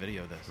 I got to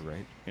video this.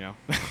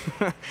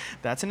 Right.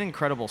 That's an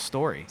incredible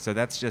story. So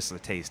that's just a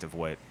taste of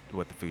what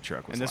the food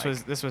truck was And this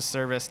like. this was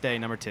service day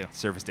number 2.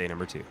 Service day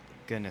number 2.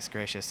 Goodness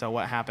gracious. So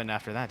what happened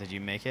after that? Did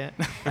you make it?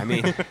 I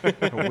mean,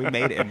 we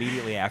made it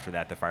immediately after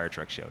that. The fire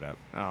truck showed up.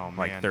 Oh, man.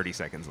 Like 30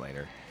 seconds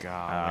later.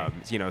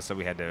 Golly. So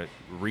we had to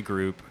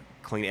regroup,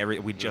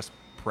 clean we just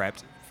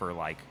prepped for,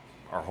 like,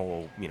 our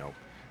whole,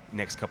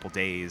 next couple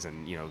days,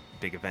 and,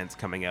 big events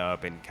coming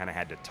up, and kind of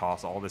had to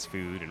toss all this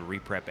food and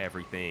re-prep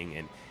everything.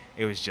 And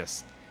it was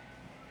just,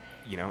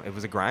 it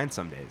was a grind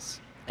some days.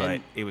 But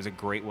And- it was a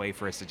great way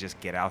for us to just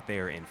get out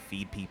there and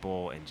feed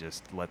people and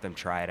just let them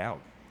try it out.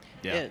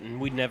 Yeah, and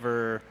we'd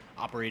never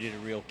operated a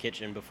real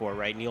kitchen before,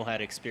 right? Neal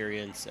had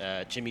experience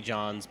at Jimmy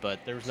John's,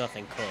 but there was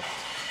nothing cooked.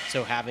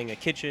 So having a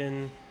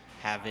kitchen,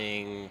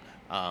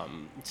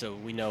 so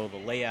we know the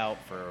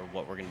layout for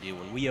what we're going to do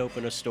when we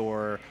open a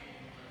store,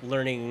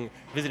 visiting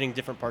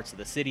different parts of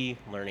the city,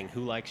 learning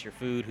who likes your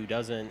food, who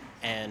doesn't,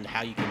 and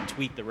how you can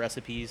tweak the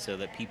recipes so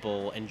that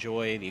people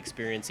enjoy the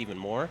experience even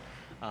more,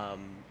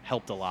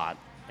 helped a lot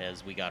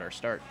as we got our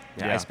start.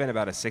 Yeah, I spent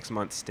about a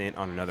 6-month stint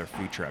on another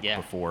food truck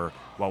before,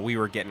 while we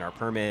were getting our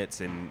permits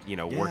and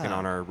working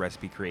on our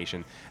recipe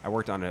creation. I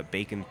worked on a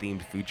bacon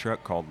themed food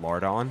truck called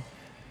Lardon.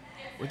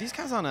 Were these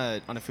guys on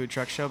a food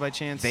truck show by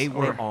chance? They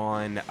were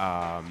on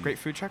Great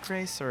Food Truck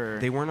Race, or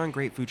they weren't on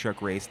Great Food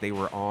Truck Race. They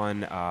were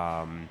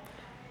on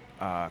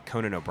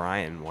Conan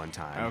O'Brien one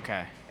time.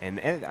 Okay. And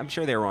I'm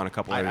sure they were on a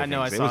couple other I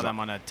know things. I saw them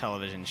on a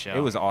television show. It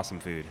was awesome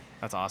food.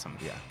 That's awesome.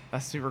 Yeah.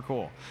 That's super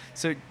cool.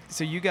 So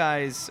you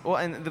guys, well,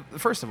 and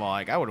first of all,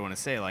 I would want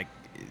to say,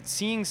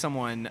 seeing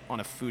someone on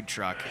a food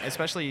truck,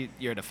 especially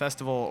you're at a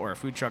festival or a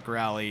food truck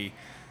rally,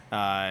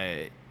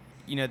 when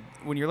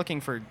you're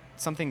looking for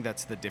something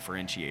that's the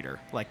differentiator,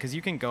 because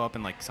you can go up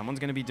and someone's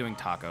going to be doing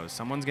tacos,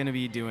 someone's going to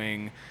be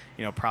doing,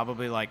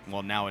 probably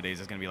nowadays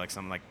it's going to be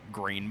some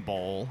grain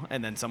bowl,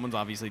 and then someone's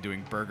obviously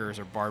doing burgers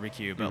or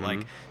barbecue.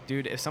 But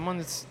dude, if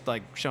someone's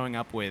showing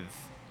up with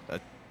a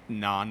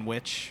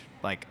non-witch,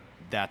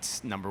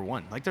 that's number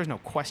one. There's no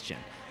question.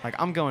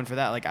 I'm going for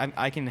that.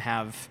 I can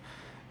have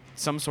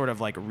some sort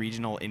of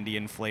regional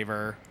Indian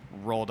flavor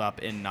rolled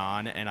up in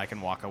naan, and I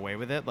can walk away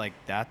with it.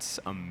 That's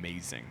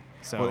amazing.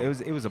 So well,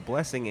 it was a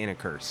blessing and a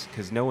curse,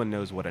 because no one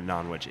knows what a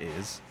non-witch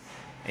is,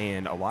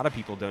 and a lot of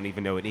people don't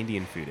even know what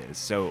Indian food is.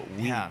 So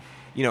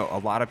a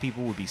lot of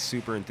people would be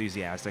super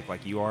enthusiastic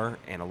like you are,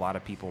 and a lot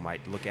of people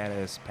might look at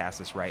us, pass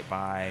us right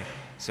by.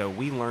 So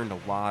we learned a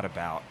lot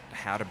about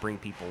how to bring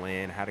people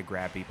in, how to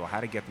grab people, how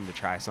to get them to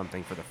try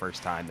something for the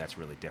first time that's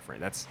really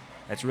different. That's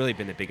really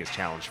been the biggest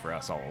challenge for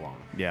us all along.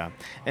 Yeah.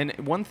 And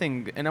one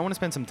thing, and I want to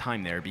spend some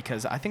time there,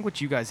 because I think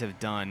what you guys have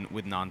done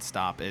with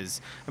NaanStop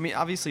is,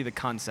 obviously the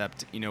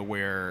concept,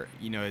 where,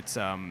 it's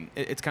kind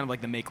of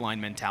like the make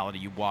line mentality.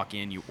 You walk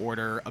in, you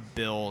order a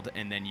build,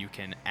 and then you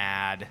can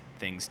add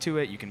things to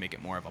it. You can make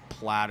it more of a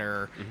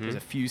platter. There's a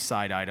few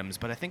side items,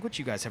 but I think what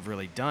you guys have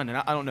really done, and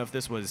I don't know if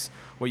this was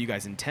what you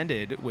guys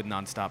intended with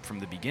NaanStop from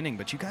the beginning,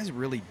 but you guys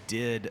really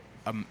did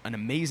an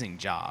amazing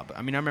job.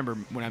 I remember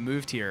when I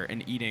moved here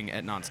and eating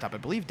at NaanStop, I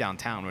believe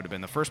downtown would have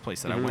been the first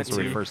place that I went That's to.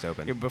 where we first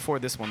opened. Before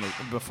the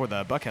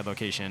Buckhead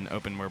location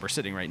opened, where we're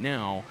sitting right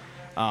now.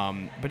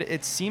 But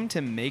it seemed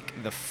to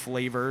make the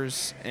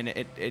flavors, and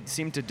it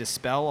seemed to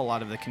dispel a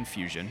lot of the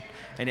confusion,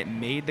 and it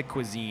made the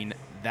cuisine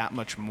that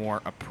much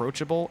more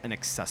approachable and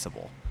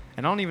accessible.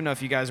 And I don't even know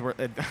if you guys were,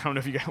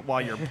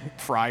 while your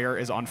fryer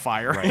is on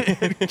fire,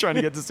 trying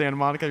to get to Santa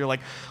Monica, you're like,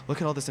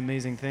 look at all this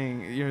amazing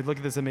thing, look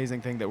at this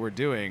amazing thing that we're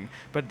doing.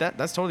 But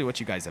that's totally what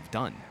you guys have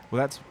done.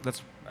 Well,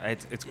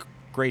 it's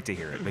great to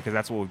hear it, because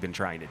that's what we've been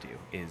trying to do,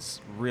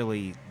 is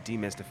really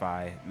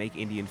demystify, make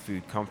Indian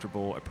food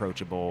comfortable,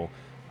 approachable.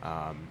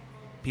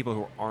 People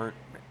who aren't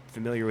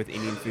familiar with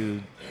Indian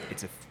food,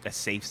 it's a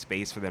safe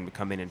space for them to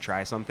come in and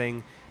try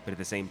something. But at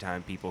the same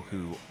time, people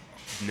who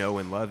know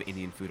and love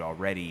Indian food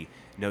already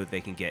know that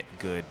they can get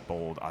good,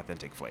 bold,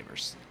 authentic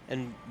flavors.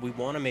 And we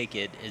want to make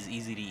it as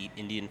easy to eat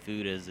Indian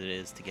food as it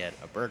is to get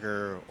a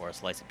burger or a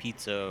slice of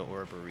pizza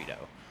or a burrito.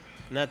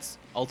 And that's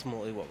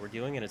ultimately what we're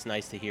doing, and it's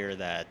nice to hear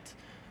that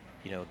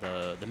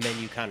the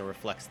menu kind of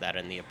reflects that,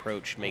 and the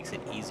approach makes it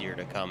easier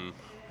to come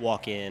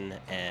walk in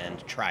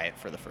and try it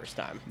for the first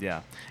time.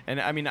 Yeah. And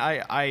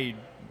I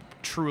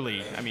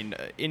truly,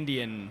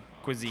 Indian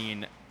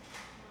cuisine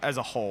as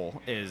a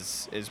whole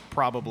is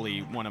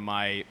probably one of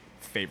my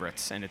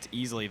favorites, and it's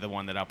easily the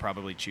one that I'll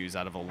probably choose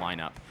out of a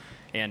lineup.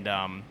 And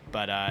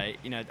I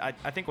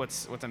think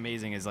what's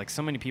amazing is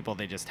so many people,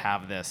 they just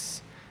have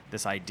this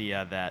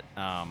idea that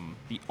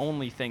the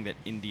only thing that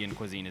Indian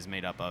cuisine is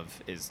made up of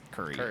is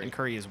curry. And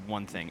curry is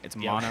one thing. It's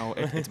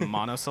it's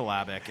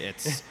monosyllabic.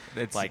 It's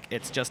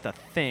just a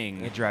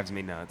thing. It drives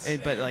me nuts.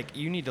 But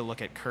you need to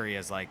look at curry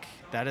as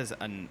that is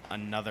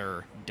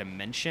another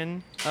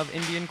dimension of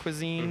Indian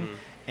cuisine.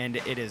 And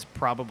it is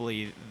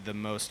probably the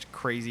most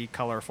crazy,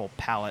 colorful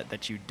palette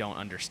that you don't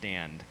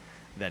understand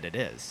that it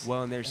is.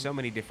 Well, and there's so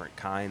many different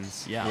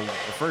kinds. Yeah.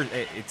 Well,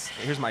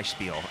 here's my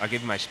spiel. I'll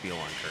give you my spiel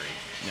on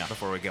curry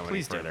before we go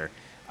any further.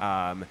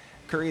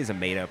 Curry is a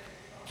made-up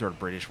sort of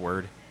British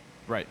word,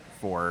 right,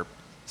 for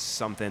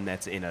something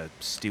that's in a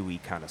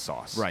stewy kind of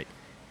sauce. Right.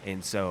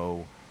 And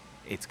so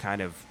it's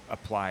kind of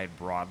applied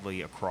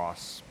broadly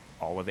across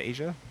all of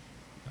Asia.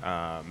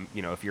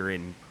 If you're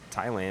in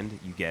Thailand,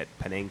 you get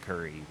Penang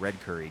curry, red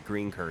curry,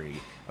 green curry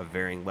of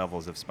varying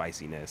levels of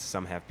spiciness.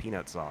 Some have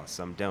peanut sauce,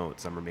 some don't.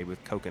 Some are made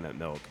with coconut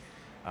milk.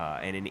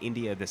 And in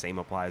India, the same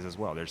applies as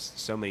well. There's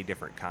so many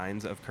different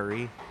kinds of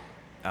curry.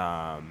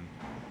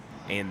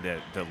 And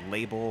the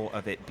label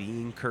of it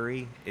being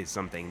curry is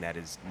something that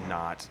is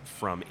not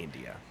from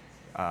India.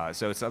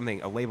 So it's a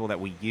label that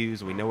we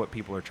use. We know what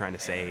people are trying to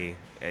say,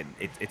 and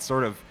it's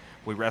sort of,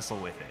 we wrestle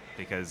with it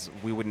because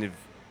we wouldn't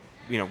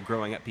have,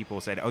 growing up,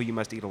 people said, "Oh, you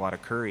must eat a lot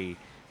of curry."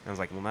 And I was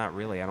like, "Well, not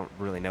really. I don't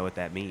really know what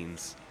that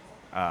means."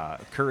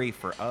 Curry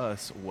for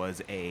us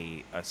was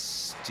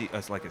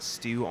like a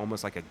stew,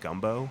 almost like a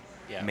gumbo,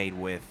 Yeah. made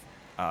with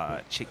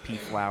chickpea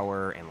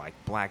flour and like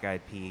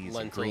black-eyed peas,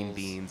 and green Lentils.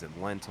 beans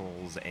and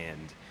lentils,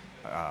 and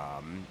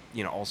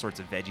all sorts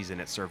of veggies,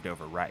 and it's served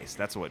over rice.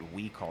 That's what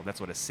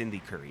that's what a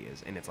Sindhi curry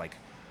is, and it's like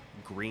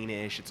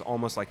greenish. It's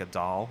almost like a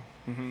dal,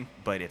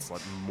 but it's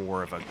like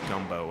more of a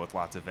gumbo with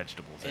lots of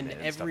vegetables in And it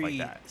and stuff like every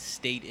that.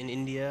 state in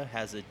India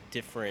has a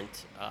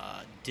different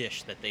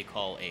dish that they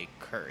call a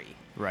curry.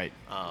 Right.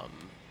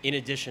 In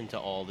addition to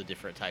all the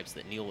different types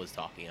that Neal was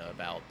talking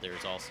about,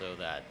 there's also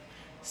that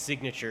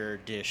signature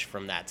dish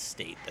from that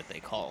state that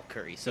they call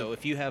curry. So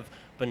if you have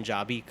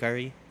Punjabi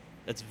curry,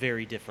 that's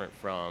very different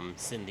from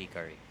Sindhi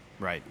curry.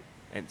 Right.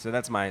 And so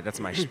that's my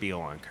spiel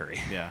on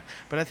curry. Yeah,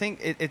 but I think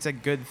it's a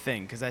good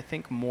thing because I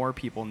think more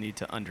people need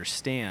to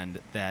understand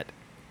that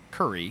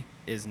curry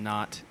is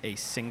not a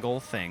single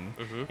thing,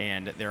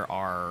 and there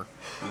are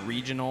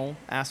regional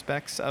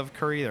aspects of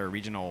curry. There are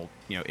regional,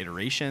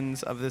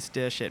 iterations of this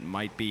dish. It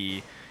might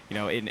be,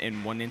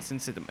 in one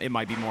instance, it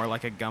might be more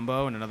like a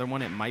gumbo. In another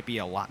one, it might be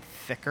a lot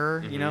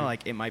thicker.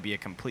 Like it might be a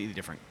completely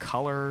different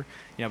color.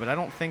 But I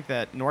don't think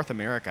that North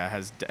America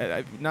has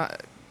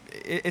not.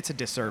 It's a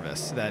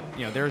disservice that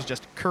there's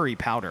just curry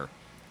powder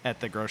at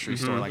the grocery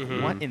store. Like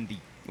what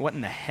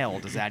in the hell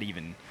does that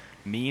even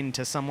mean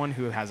to someone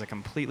who has a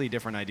completely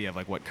different idea of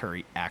like what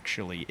curry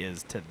actually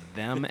is to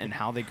them and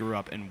how they grew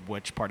up and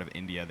which part of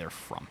India they're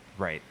from.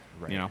 Right.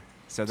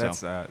 So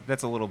So-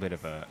 that's a little bit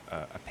of a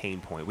pain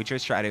point. We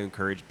just try to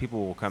encourage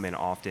people. Will come in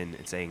often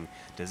and saying,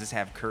 "Does this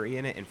have curry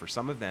in it?" And for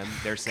some of them,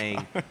 they're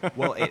saying,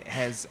 "Well, it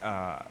has."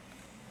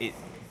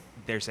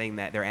 They're saying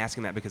that they're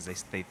asking that because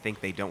they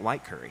think they don't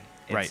like curry,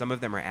 and Right. some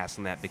of them are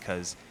asking that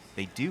because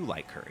they do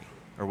like curry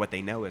or what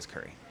they know is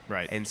curry.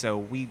 Right. And so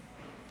we,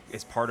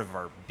 as part of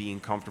our being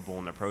comfortable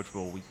and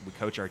approachable, we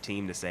coach our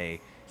team to say,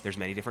 "There's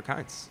many different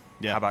kinds.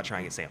 Yeah. How about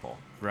trying a sample?"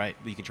 Right.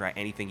 You can try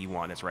anything you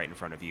want that's right in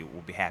front of you.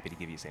 We'll be happy to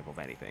give you a sample of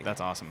anything.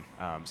 That's awesome.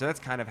 So that's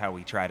kind of how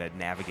we try to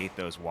navigate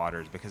those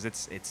waters because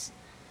it's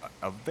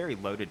a very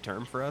loaded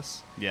term for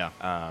us. Yeah.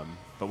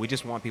 But we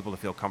just want people to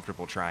feel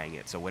comfortable trying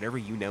it. So whatever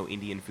you know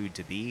Indian food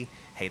to be,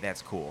 hey,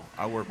 that's cool.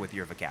 I'll work with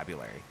your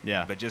vocabulary.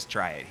 Yeah. But just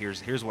try it.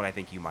 Here's what I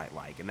think you might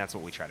like, and that's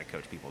what we try to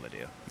coach people to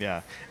do.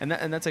 Yeah, and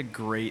that's a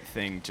great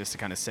thing just to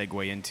kind of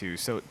segue into.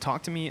 So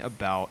talk to me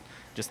about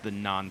just the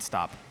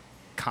NaanStop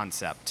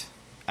concept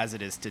as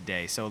it is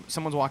today. So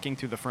someone's walking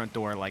through the front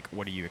door, like,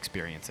 what are you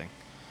experiencing?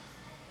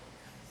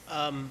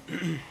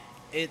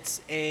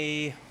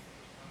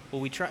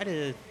 We try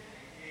to.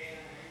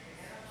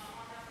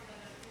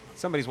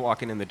 Somebody's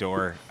walking in the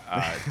door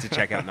to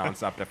check out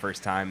NaanStop the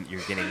first time.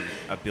 You're getting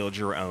a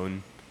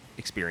build-your-own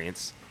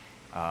experience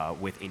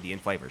with Indian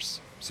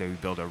flavors. So you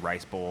build a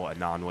rice bowl, a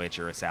naan-wich,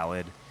 or a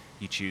salad.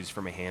 You choose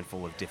from a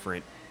handful of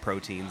different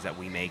proteins that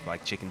we make,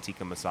 like chicken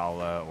tikka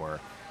masala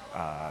or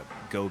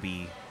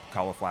gobi,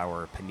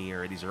 cauliflower,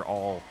 paneer. These are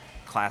all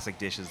classic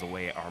dishes the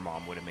way our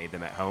mom would have made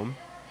them at home.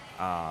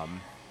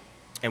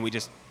 And we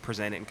just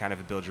present it in kind of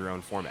a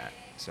build-your-own format.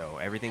 So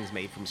everything's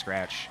made from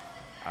scratch.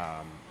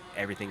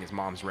 Everything is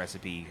mom's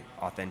recipe,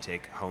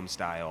 authentic, home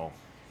style.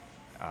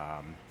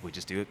 We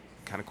just do it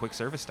kind of quick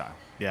service style.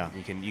 Yeah.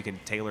 You can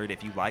tailor it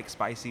if you like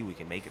spicy. We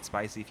can make it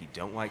spicy. If you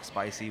don't like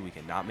spicy, we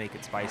can not make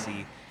it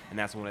spicy. And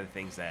that's one of the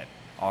things that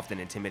often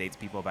intimidates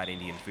people about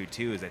Indian food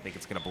too, is they think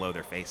it's going to blow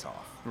their face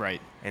off.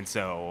 Right. And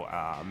so,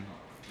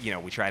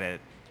 we try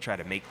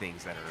to make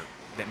things that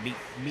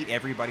meet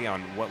everybody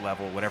on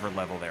whatever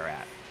level they're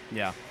at.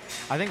 Yeah.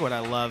 I think what I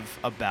love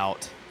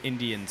about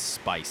Indian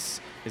spice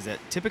is that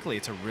typically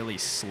it's a really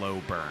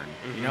slow burn.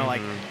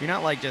 Like you're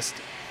not like just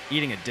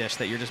eating a dish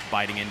that you're just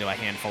biting into a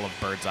handful of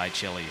bird's eye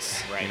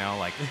chilies. Right.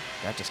 Like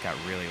that just got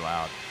really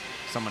loud.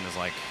 Someone is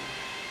like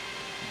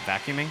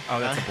vacuuming. Oh,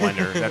 that's a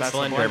blender. That's a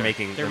blender.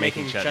 They're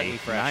making chutney.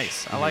 fresh.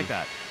 Nice. I like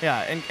that.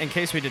 Yeah. In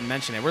case we didn't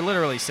mention it, we're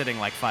literally sitting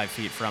like 5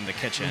 feet from the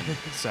kitchen.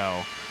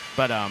 So,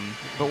 but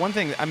one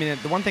thing,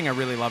 the one thing I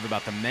really love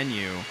about the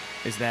menu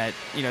is that,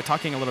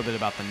 talking a little bit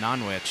about the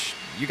naan-wich,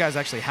 you guys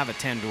actually have a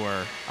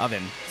tandoor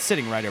oven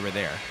sitting right over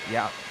there.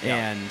 Yeah.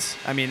 And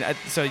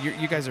so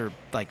you guys are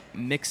like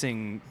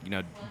mixing,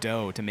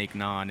 dough to make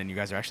naan, and you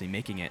guys are actually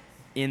making it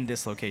in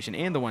this location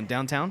and the one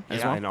downtown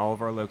as well. In all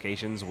of our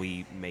locations,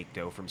 we make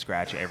dough from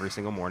scratch every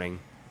single morning.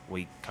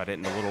 We cut it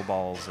into little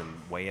balls and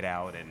weigh it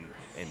out and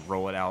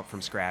roll it out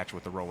from scratch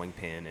with a rolling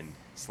pin and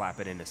slap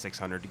it in a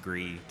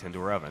 600-degree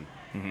tandoor oven.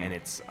 And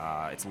it's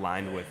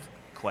lined with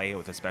clay,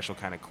 with a special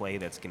kind of clay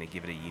that's going to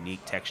give it a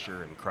unique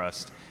texture and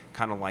crust,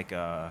 kind of like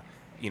a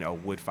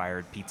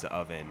wood-fired pizza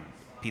oven.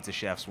 Pizza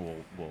chefs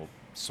will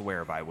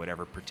swear by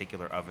whatever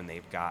particular oven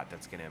they've got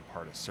that's going to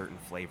impart a certain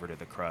flavor to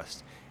the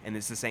crust. And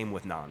it's the same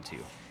with naan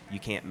too. You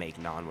can't make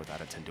naan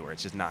without a tandoor.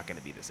 It's just not going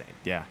to be the same.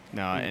 Yeah,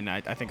 no, and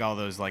I think all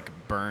those like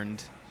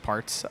burned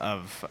parts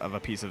of a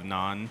piece of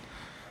naan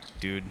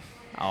dude.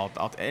 I'll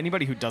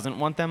anybody who doesn't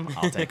want them,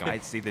 I'll take them. I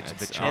see the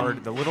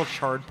charred, the little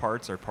charred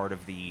parts are part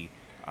of the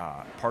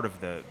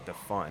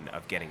fun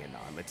of getting a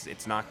naan.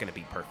 It's not going to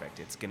be perfect.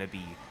 It's going to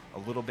be a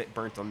little bit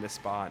burnt on this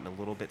spot and a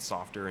little bit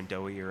softer and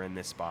doughier in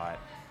this spot,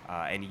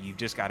 and you've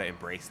just got to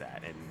embrace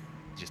that and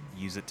just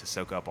use it to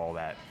soak up all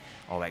that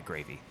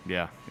gravy.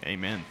 Yeah,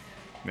 amen.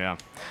 Yeah.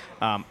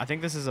 I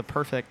think this is a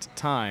perfect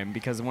time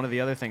because one of the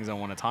other things I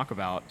want to talk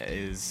about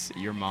is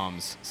your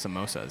mom's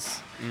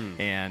samosas.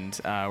 And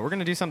we're going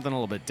to do something a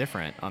little bit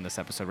different on this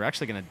episode. We're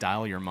actually going to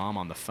dial your mom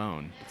on the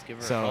phone. Let's give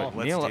her So, a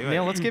call.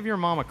 Neal, let's give your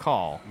mom a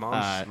call.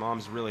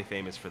 Mom's really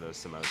famous for those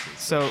samosas,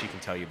 so she can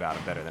tell you about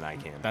them better than I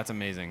can. That's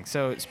amazing.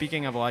 So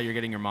speaking of while you're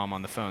getting your mom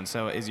on the phone,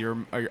 so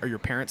are your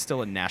parents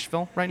still in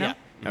Nashville right now?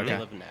 Yeah, Okay. they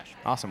live in Nashville.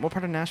 Awesome. What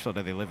part of Nashville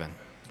do they live in?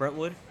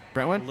 Brentwood.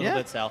 Brentwood? A little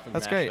bit south of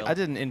That's Nashville. great. I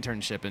did an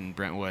internship in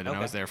Brentwood, and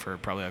I was there for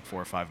probably like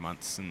 4 or 5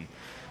 months. And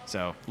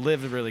so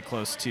lived really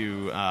close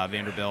to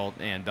Vanderbilt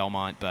and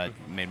Belmont, but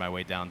made my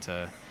way down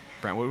to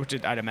Brentwood,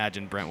 which I'd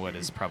imagine Brentwood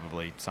is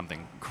probably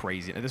something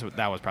crazy.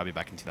 That was probably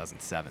back in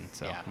 2007,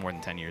 so more than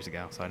 10 years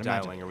ago. So I'd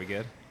imagine. Dialing, are we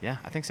good? Yeah,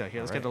 I think so.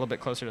 Here, let's get a little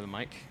bit closer to the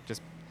mic.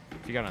 Just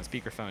if you got it on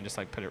speakerphone, just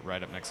like put it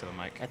right up next to the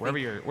mic,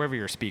 wherever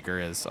your speaker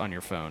is on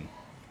your phone.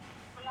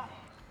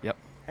 Yep.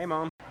 Hey,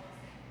 Mom.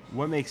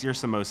 What makes your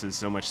samosas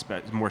so much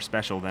more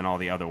special than all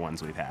the other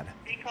ones we've had?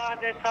 Because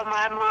it's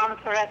my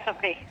mom's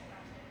recipe.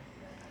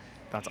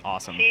 That's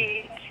awesome.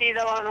 She's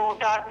the one who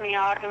taught me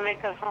how to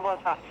make the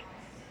samosas.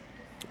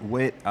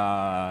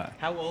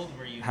 How old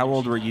were you? How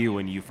old were you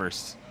when you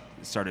first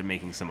started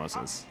making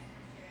samosas?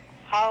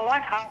 How old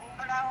I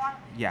was?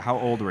 Yeah, how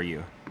old were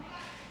you?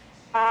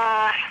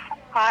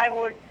 I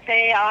would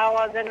say I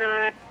was in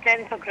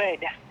 10th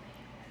grade.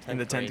 In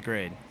the 10th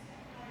grade.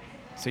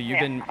 So you've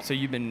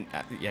been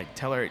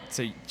tell her,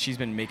 so she's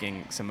been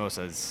making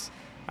samosas,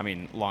 I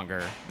mean,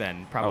 longer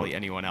than probably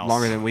anyone else.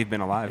 Longer than we've been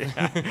alive.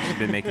 We've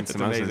been making That's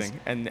samosas. amazing.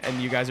 And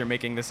you guys are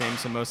making the same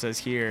samosas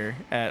here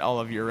at all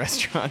of your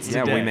restaurants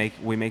today. Yeah,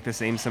 we make the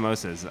same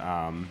samosas.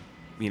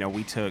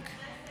 We took,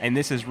 and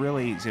this is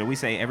really, we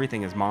say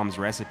everything is Mom's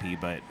recipe,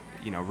 but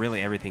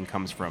really everything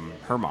comes from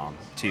her mom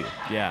too.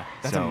 Yeah,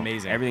 that's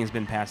amazing. Everything's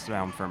been passed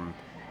down from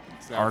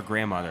our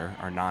grandmother,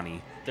 our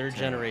Nani, third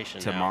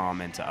generation to now. Mom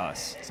and to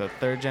us. So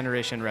third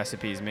generation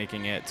recipes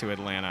making it to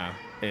Atlanta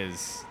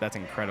that's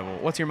incredible.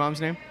 What's your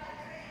mom's name?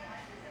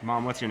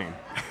 Mom, what's your name?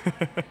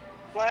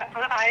 Well,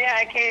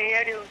 I can't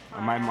hear you.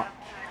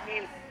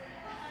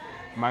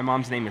 My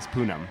mom's name is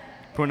Poonam.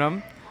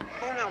 Poonam?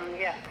 Poonam,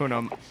 yeah.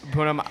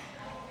 Poonam.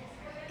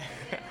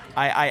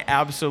 I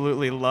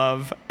absolutely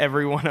love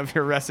every one of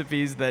your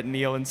recipes that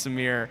Neal and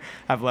Samir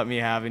have let me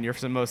have, and your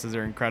samosas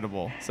are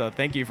incredible. So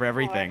thank you for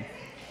everything.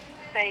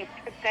 Thank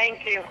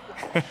you.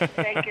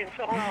 Thank you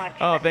so much.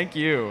 Oh, thank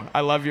you. I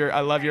love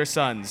your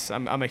sons.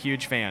 I'm a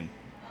huge fan.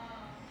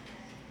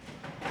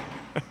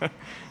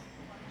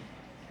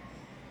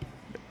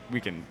 We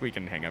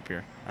can hang up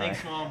here.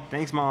 Thanks, Mom.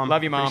 Thanks, Mom.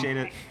 Love you, Mom. Appreciate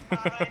it. All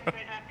right, Brenda,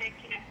 take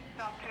care.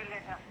 Talk to you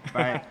later.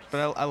 Bye.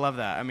 But I love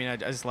that. I mean, I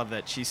just love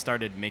that she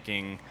started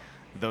making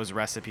those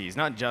recipes,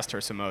 not just her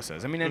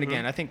samosas. I mean, and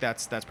again, I think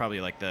that's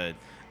probably like the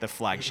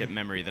flagship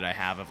memory that I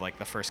have of like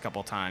the first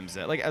couple times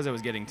that, like, as I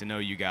was getting to know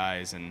you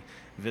guys and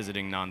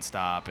visiting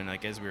NaanStop and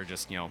like as we were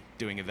just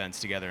doing events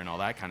together and all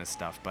that kind of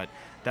stuff. But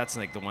that's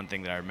like the one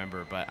thing that I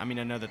remember. But I mean,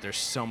 I know that there's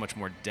so much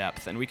more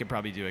depth, and we could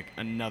probably do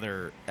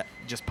another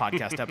just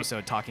podcast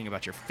episode talking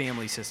about your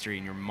family's history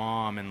and your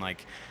mom, and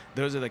like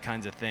those are the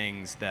kinds of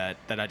things that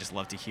I just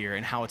love to hear,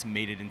 and how it's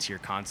made it into your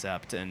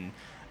concept. And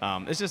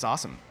it's just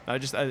awesome. I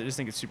just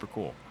think it's super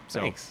cool. So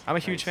Thanks. I'm a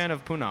huge fan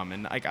of Poonam,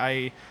 and like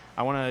I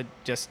want to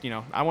just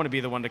I want to be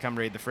the one to come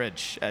raid the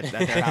fridge at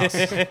their house.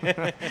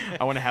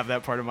 I want to have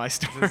that part of my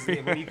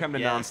story. When you come to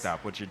Yes. NaanStop,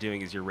 what you're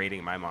doing is you're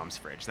raiding my mom's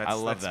fridge. I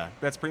love that.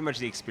 That's pretty much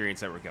the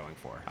experience that we're going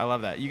for. I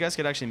love that. You guys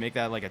could actually make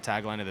that like a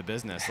tagline of the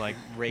business, like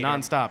Raid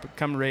NaanStop,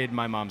 come raid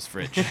my mom's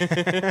fridge.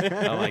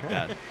 I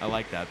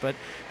like that. But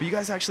you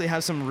guys actually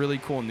have some really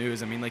cool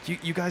news. I mean, like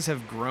you guys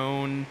have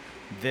grown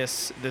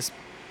this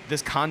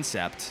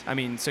concept. I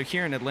mean, so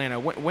here in Atlanta,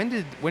 when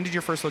did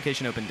your first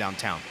location open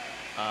downtown?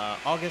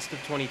 August of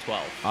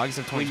 2012. August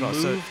of 2012.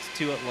 We moved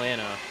to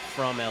Atlanta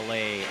from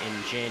LA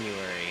in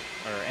January,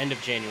 or end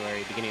of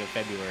January, beginning of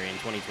February in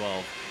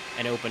 2012,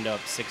 and opened up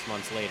 6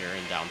 months later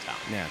in downtown.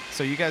 Yeah.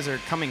 So you guys are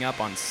coming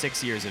up on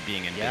 6 years of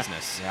being in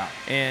business. Yeah.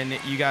 And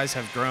you guys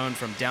have grown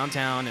from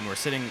downtown, and we're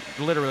sitting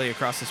literally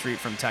across the street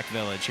from Tech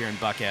Village here in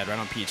Buckhead, right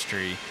on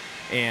Peachtree.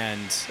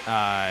 And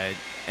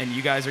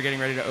you guys are getting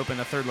ready to open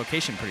a third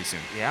location pretty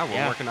soon. Yeah,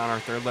 we're working on our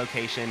third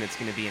location. It's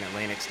going to be in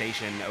Atlantic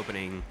Station,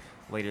 opening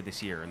later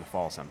this year in the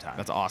fall sometime.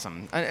 That's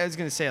awesome. I was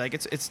going to say, like,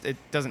 it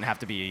doesn't have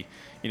to be,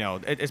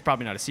 it's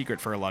probably not a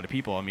secret for a lot of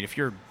people. I mean, if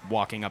you're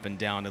walking up and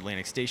down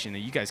Atlantic Station,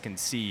 you guys can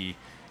see,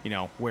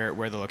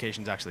 where the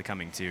location's actually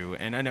coming to.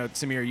 And I know,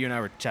 Samir, you and I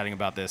were chatting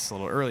about this a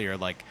little earlier.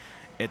 Like,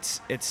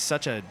 it's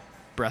such a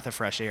breath of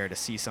fresh air to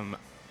see some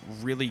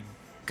really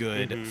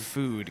good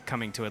food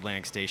coming to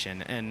Atlantic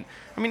Station. And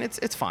I mean,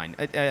 it's fine.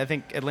 I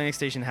think Atlantic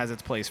Station has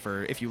its place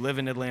for if you live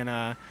in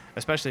Atlanta,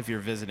 especially if you're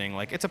visiting.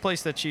 Like, it's a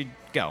place that you'd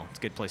go. It's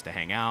a good place to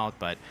hang out.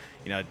 But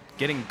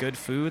getting good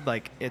food,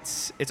 like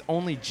it's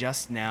only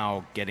just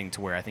now getting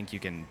to where I think you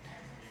can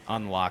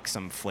unlock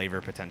some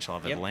flavor potential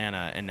of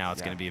Atlanta, and now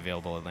it's going to be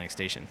available at Atlantic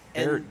Station.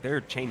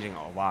 They're changing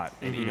a lot.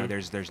 And,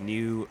 there's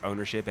new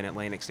ownership in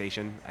Atlantic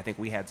Station. I think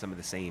we had some of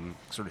the same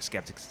sort of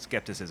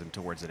skepticism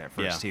towards it at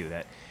first too.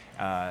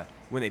 That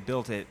when they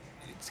built it,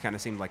 it kind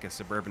of seemed like a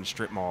suburban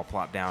strip mall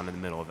plopped down in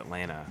the middle of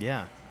Atlanta.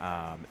 Yeah.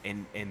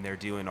 And they're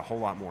doing a whole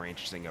lot more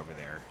interesting over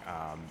there.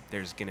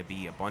 There's going to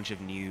be a bunch of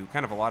new,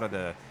 kind of a lot of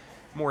the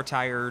more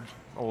tired,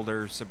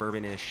 older,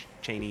 suburban-ish,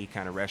 chainy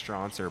kind of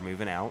restaurants are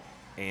moving out,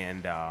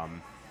 and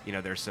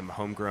there's some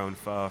homegrown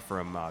pho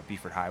from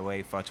Beaufort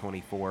Highway, Pho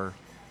 24,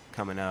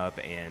 coming up,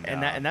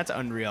 and that's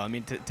unreal. I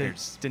mean,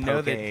 to know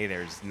Poke, that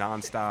there's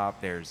NaanStop,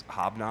 there's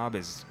Hobnob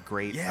is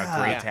great, Yeah.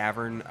 a great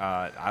tavern.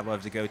 I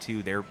love to go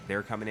to.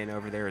 They're coming in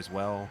over there as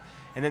well.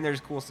 And then there's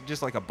cool,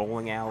 just like a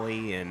bowling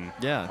alley and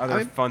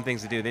other fun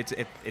things to do.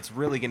 It's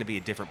really going to be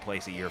a different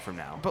place a year from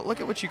now. But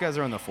look at what you guys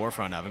are on the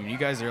forefront of. I mean, you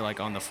guys are like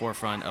on the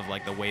forefront of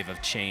like the wave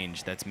of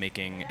change that's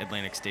making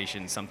Atlantic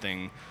Station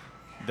something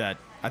that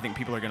I think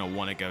people are going to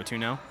want to go to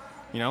now.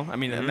 I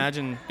mean,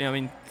 imagine,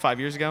 5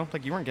 years ago,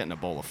 like, you weren't getting a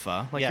bowl of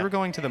pho. Like, you were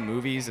going to the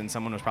movies, and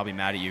someone was probably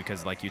mad at you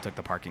because, like, you took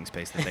the parking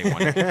space that they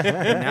wanted.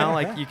 And now,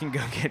 like, you can go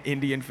get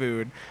Indian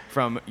food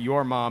from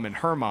your mom and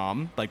her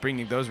mom, like,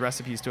 bringing those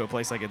recipes to a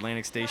place like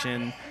Atlantic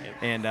Station.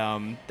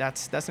 And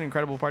that's an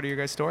incredible part of your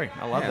guys' story.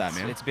 I love that,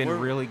 man. It's been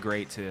really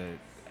great to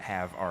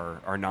have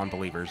our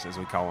non-believers, as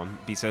we call them,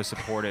 be so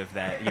supportive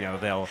that,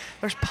 they'll...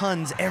 There's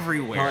puns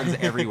everywhere. A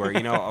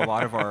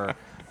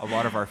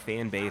lot of our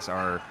fan base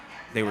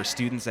they were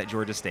students at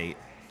Georgia State.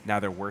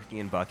 Now they're working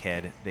in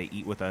Buckhead. They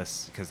eat with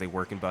us because they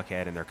work in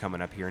Buckhead, and they're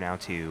coming up here now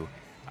too.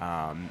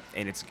 And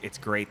it's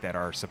great that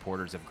our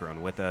supporters have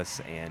grown with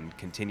us and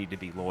continued to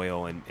be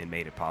loyal and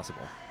made it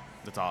possible.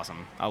 That's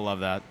awesome. I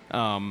love that.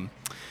 I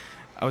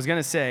was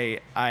gonna say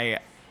I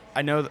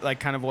know that, like,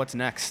 kind of what's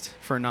next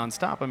for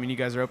NaanStop. I mean, you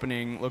guys are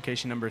opening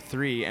location number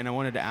 3, and I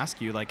wanted to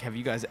ask you, like, have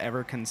you guys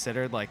ever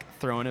considered, like,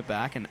 throwing it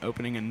back and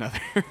opening another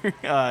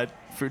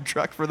food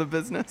truck for the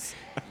business?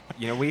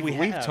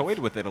 We've toyed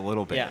with it a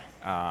little bit.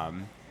 Yeah.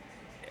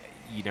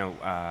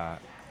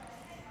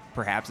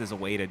 Perhaps as a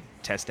way to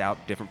test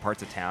out different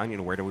parts of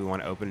town. Where do we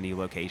want to open a new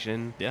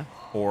location? Yeah.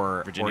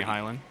 Or Virginia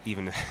Highland.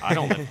 Even I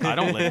don't live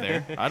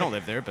there. I don't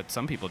live there, but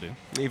some people do.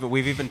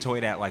 We've even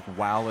toyed at, like,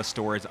 while a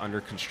store is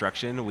under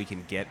construction, we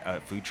can get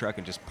a food truck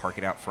and just park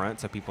it out front,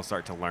 so people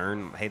start to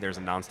learn, hey, there's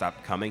a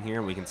NaanStop coming here,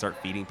 and we can start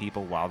feeding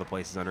people while the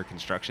place is under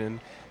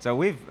construction.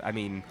 So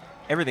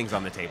everything's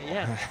on the table.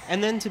 Yeah.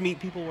 And then to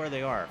meet people where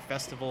they are.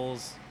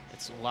 Festivals.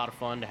 It's a lot of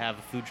fun to have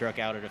a food truck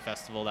out at a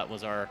festival. That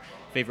was our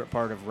favorite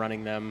part of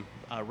running the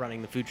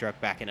food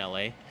truck back in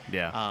LA.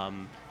 Yeah.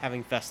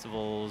 Having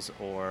festivals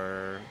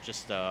or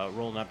just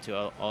rolling up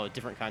to all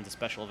different kinds of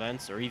special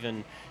events, or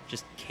even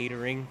just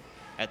catering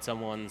at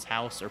someone's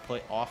house or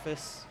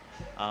office.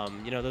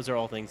 Those are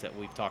all things that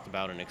we've talked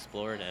about and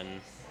explored,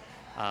 and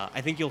I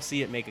think you'll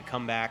see it make a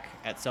comeback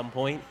at some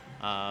point.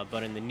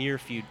 But in the near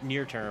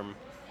term,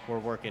 we're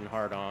working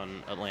hard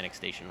on Atlantic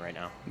Station right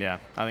now. Yeah,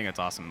 I think that's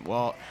awesome.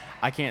 Well,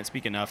 I can't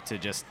speak enough to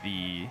just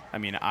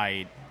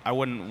I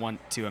wouldn't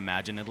want to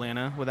imagine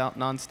Atlanta without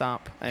NaanStop.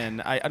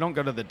 And I don't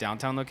go to the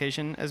downtown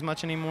location as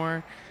much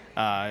anymore.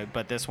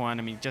 But this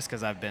one, just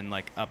because I've been,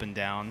 like, up and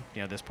down,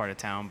 this part of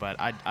town. But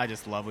I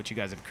just love what you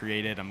guys have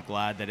created. I'm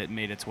glad that it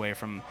made its way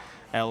from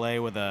L.A.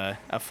 with a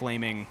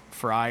flaming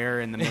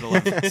fryer in the middle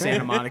of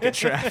Santa Monica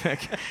traffic.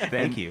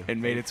 Thank you.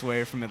 And made its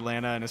way from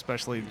Atlanta, and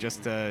especially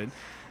just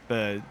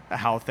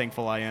how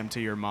thankful I am to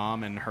your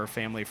mom and her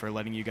family for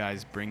letting you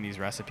guys bring these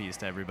recipes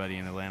to everybody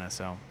in Atlanta.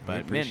 So, but I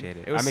appreciate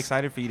it. I'm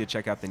excited for you to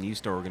check out the new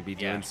store. We're going to be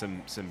doing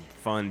some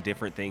fun,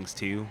 different things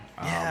too.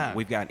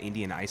 We've got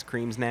Indian ice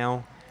creams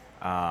now.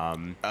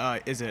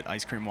 Is it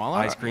Ice Cream Walla?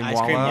 Ice Cream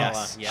Walla.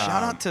 Yes.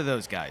 Shout out to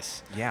those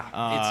guys. Yeah,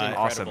 it's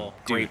incredible.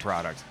 Awesome. Great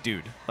product,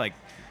 dude. Like,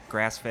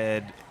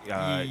 grass-fed,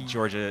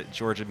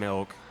 Georgia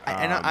milk.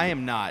 And I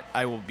am not.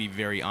 I will be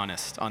very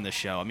honest on this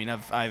show.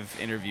 I've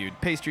interviewed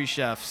pastry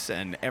chefs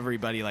and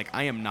everybody. Like,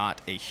 I am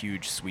not a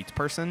huge sweets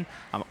person.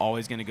 I'm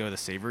always going to go the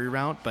savory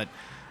route. But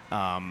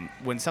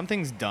when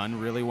something's done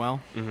really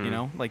well,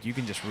 like, you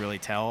can just really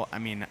tell.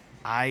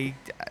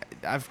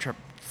 I've tried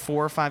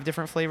 4 or 5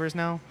 different flavors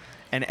now.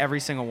 And every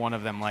single one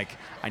of them, like,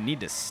 I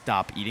need to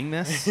stop eating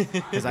this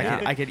because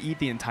I could eat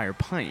the entire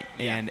pint.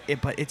 Yeah.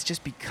 But it's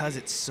just because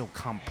it's so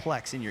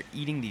complex, and you're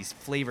eating these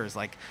flavors,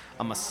 like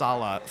a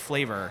masala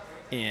flavor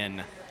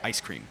in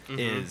ice cream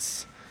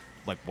is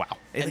like, wow.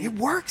 It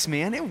works,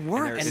 man. It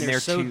works. And they're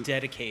so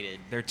dedicated.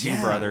 They're two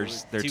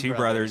brothers. They're two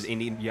brothers,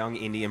 young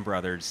Indian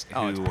brothers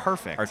who it's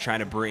perfect. are trying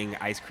to bring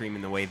ice cream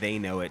in the way they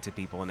know it to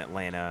people in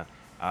Atlanta.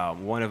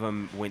 One of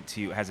them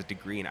has a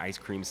degree in ice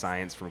cream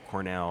science from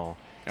Cornell.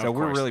 So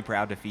we're really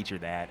proud to feature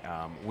that.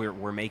 We're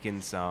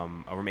going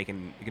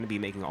to be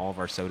making all of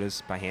our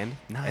sodas by hand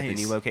at the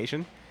new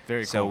location.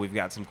 Very So cool. we've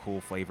got some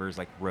cool flavors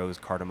like rose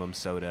cardamom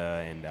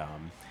soda and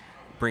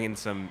bringing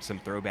some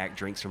throwback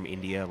drinks from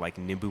India like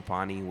nimbu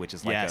pani, which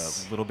is like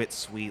Yes. a little bit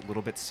sweet,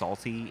 little bit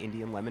salty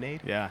Indian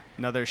lemonade. Yeah,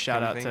 another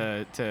shout out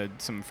Kind to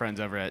some friends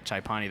over at Chai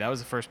Pani. That was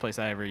the first place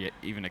I ever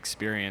even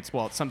experienced.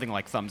 Well, something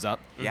like Thumbs Up,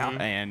 Yeah.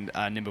 and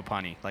Nimbu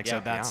Pani. Like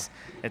so, Yeah.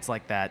 it's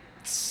like that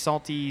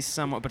salty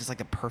somewhat, but it's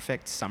like a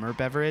perfect summer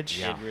beverage.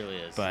 Yeah. It really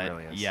is. But It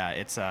really is. yeah,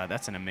 it's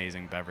that's an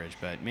amazing beverage.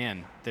 But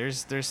man,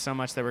 there's so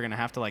much that we're gonna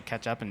have to like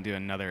catch up and do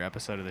another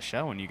episode of the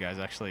show when you guys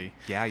actually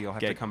Yeah, you'll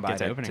have to come by get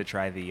to opening. to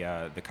try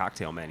the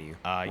cocktail menu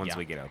once yeah.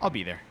 we get open. I'll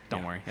be there.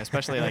 Don't Yeah. worry.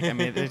 Especially like I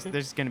mean,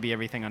 there's going to be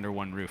everything under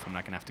one roof. I'm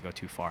not going to have to go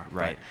too far.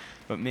 Right.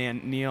 But man,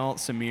 Neal,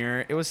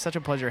 Samir, it was such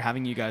a pleasure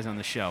having you guys on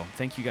the show.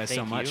 Thank you guys so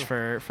Thank much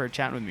you. for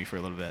chatting with me for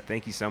a little bit.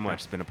 Thank you so much.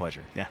 It's been a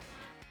pleasure. Yeah.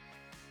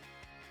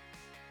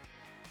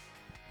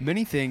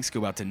 Many thanks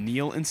go out to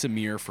Neal and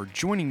Samir for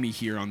joining me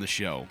here on the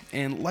show.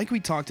 And like we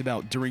talked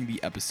about during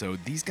the episode,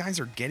 these guys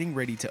are getting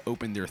ready to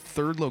open their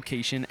third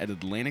location at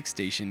Atlantic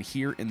Station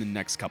here in the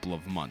next couple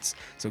of months.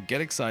 So get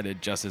excited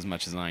just as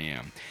much as I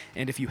am.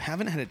 And if you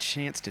haven't had a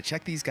chance to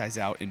check these guys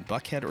out in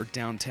Buckhead or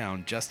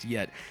downtown just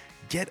yet,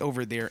 get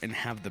over there and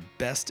have the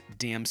best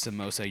damn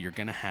samosa you're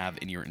gonna have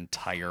in your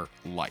entire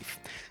life.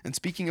 And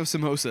speaking of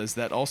samosas,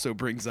 that also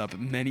brings up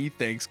many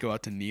thanks go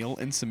out to Neal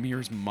and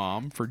Samir's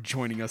mom for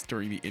joining us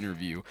during the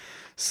interview.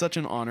 Such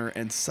an honor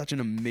and such an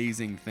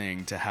amazing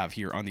thing to have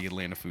here on the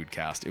Atlanta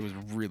Foodcast. It was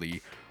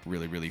really,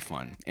 really, really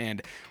fun.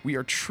 And we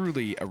are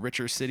truly a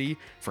richer city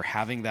for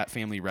having that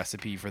family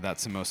recipe for that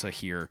samosa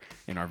here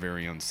in our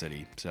very own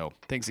city. So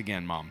thanks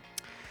again, Mom.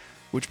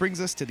 Which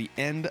brings us to the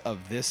end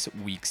of this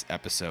week's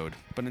episode.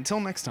 But until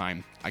next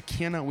time, I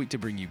cannot wait to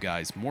bring you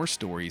guys more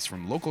stories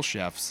from local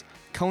chefs,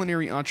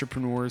 culinary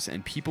entrepreneurs,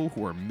 and people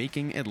who are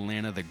making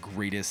Atlanta the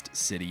greatest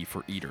city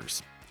for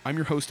eaters. I'm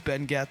your host,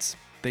 Ben Getz.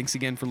 Thanks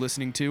again for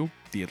listening to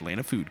the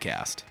Atlanta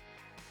Foodcast.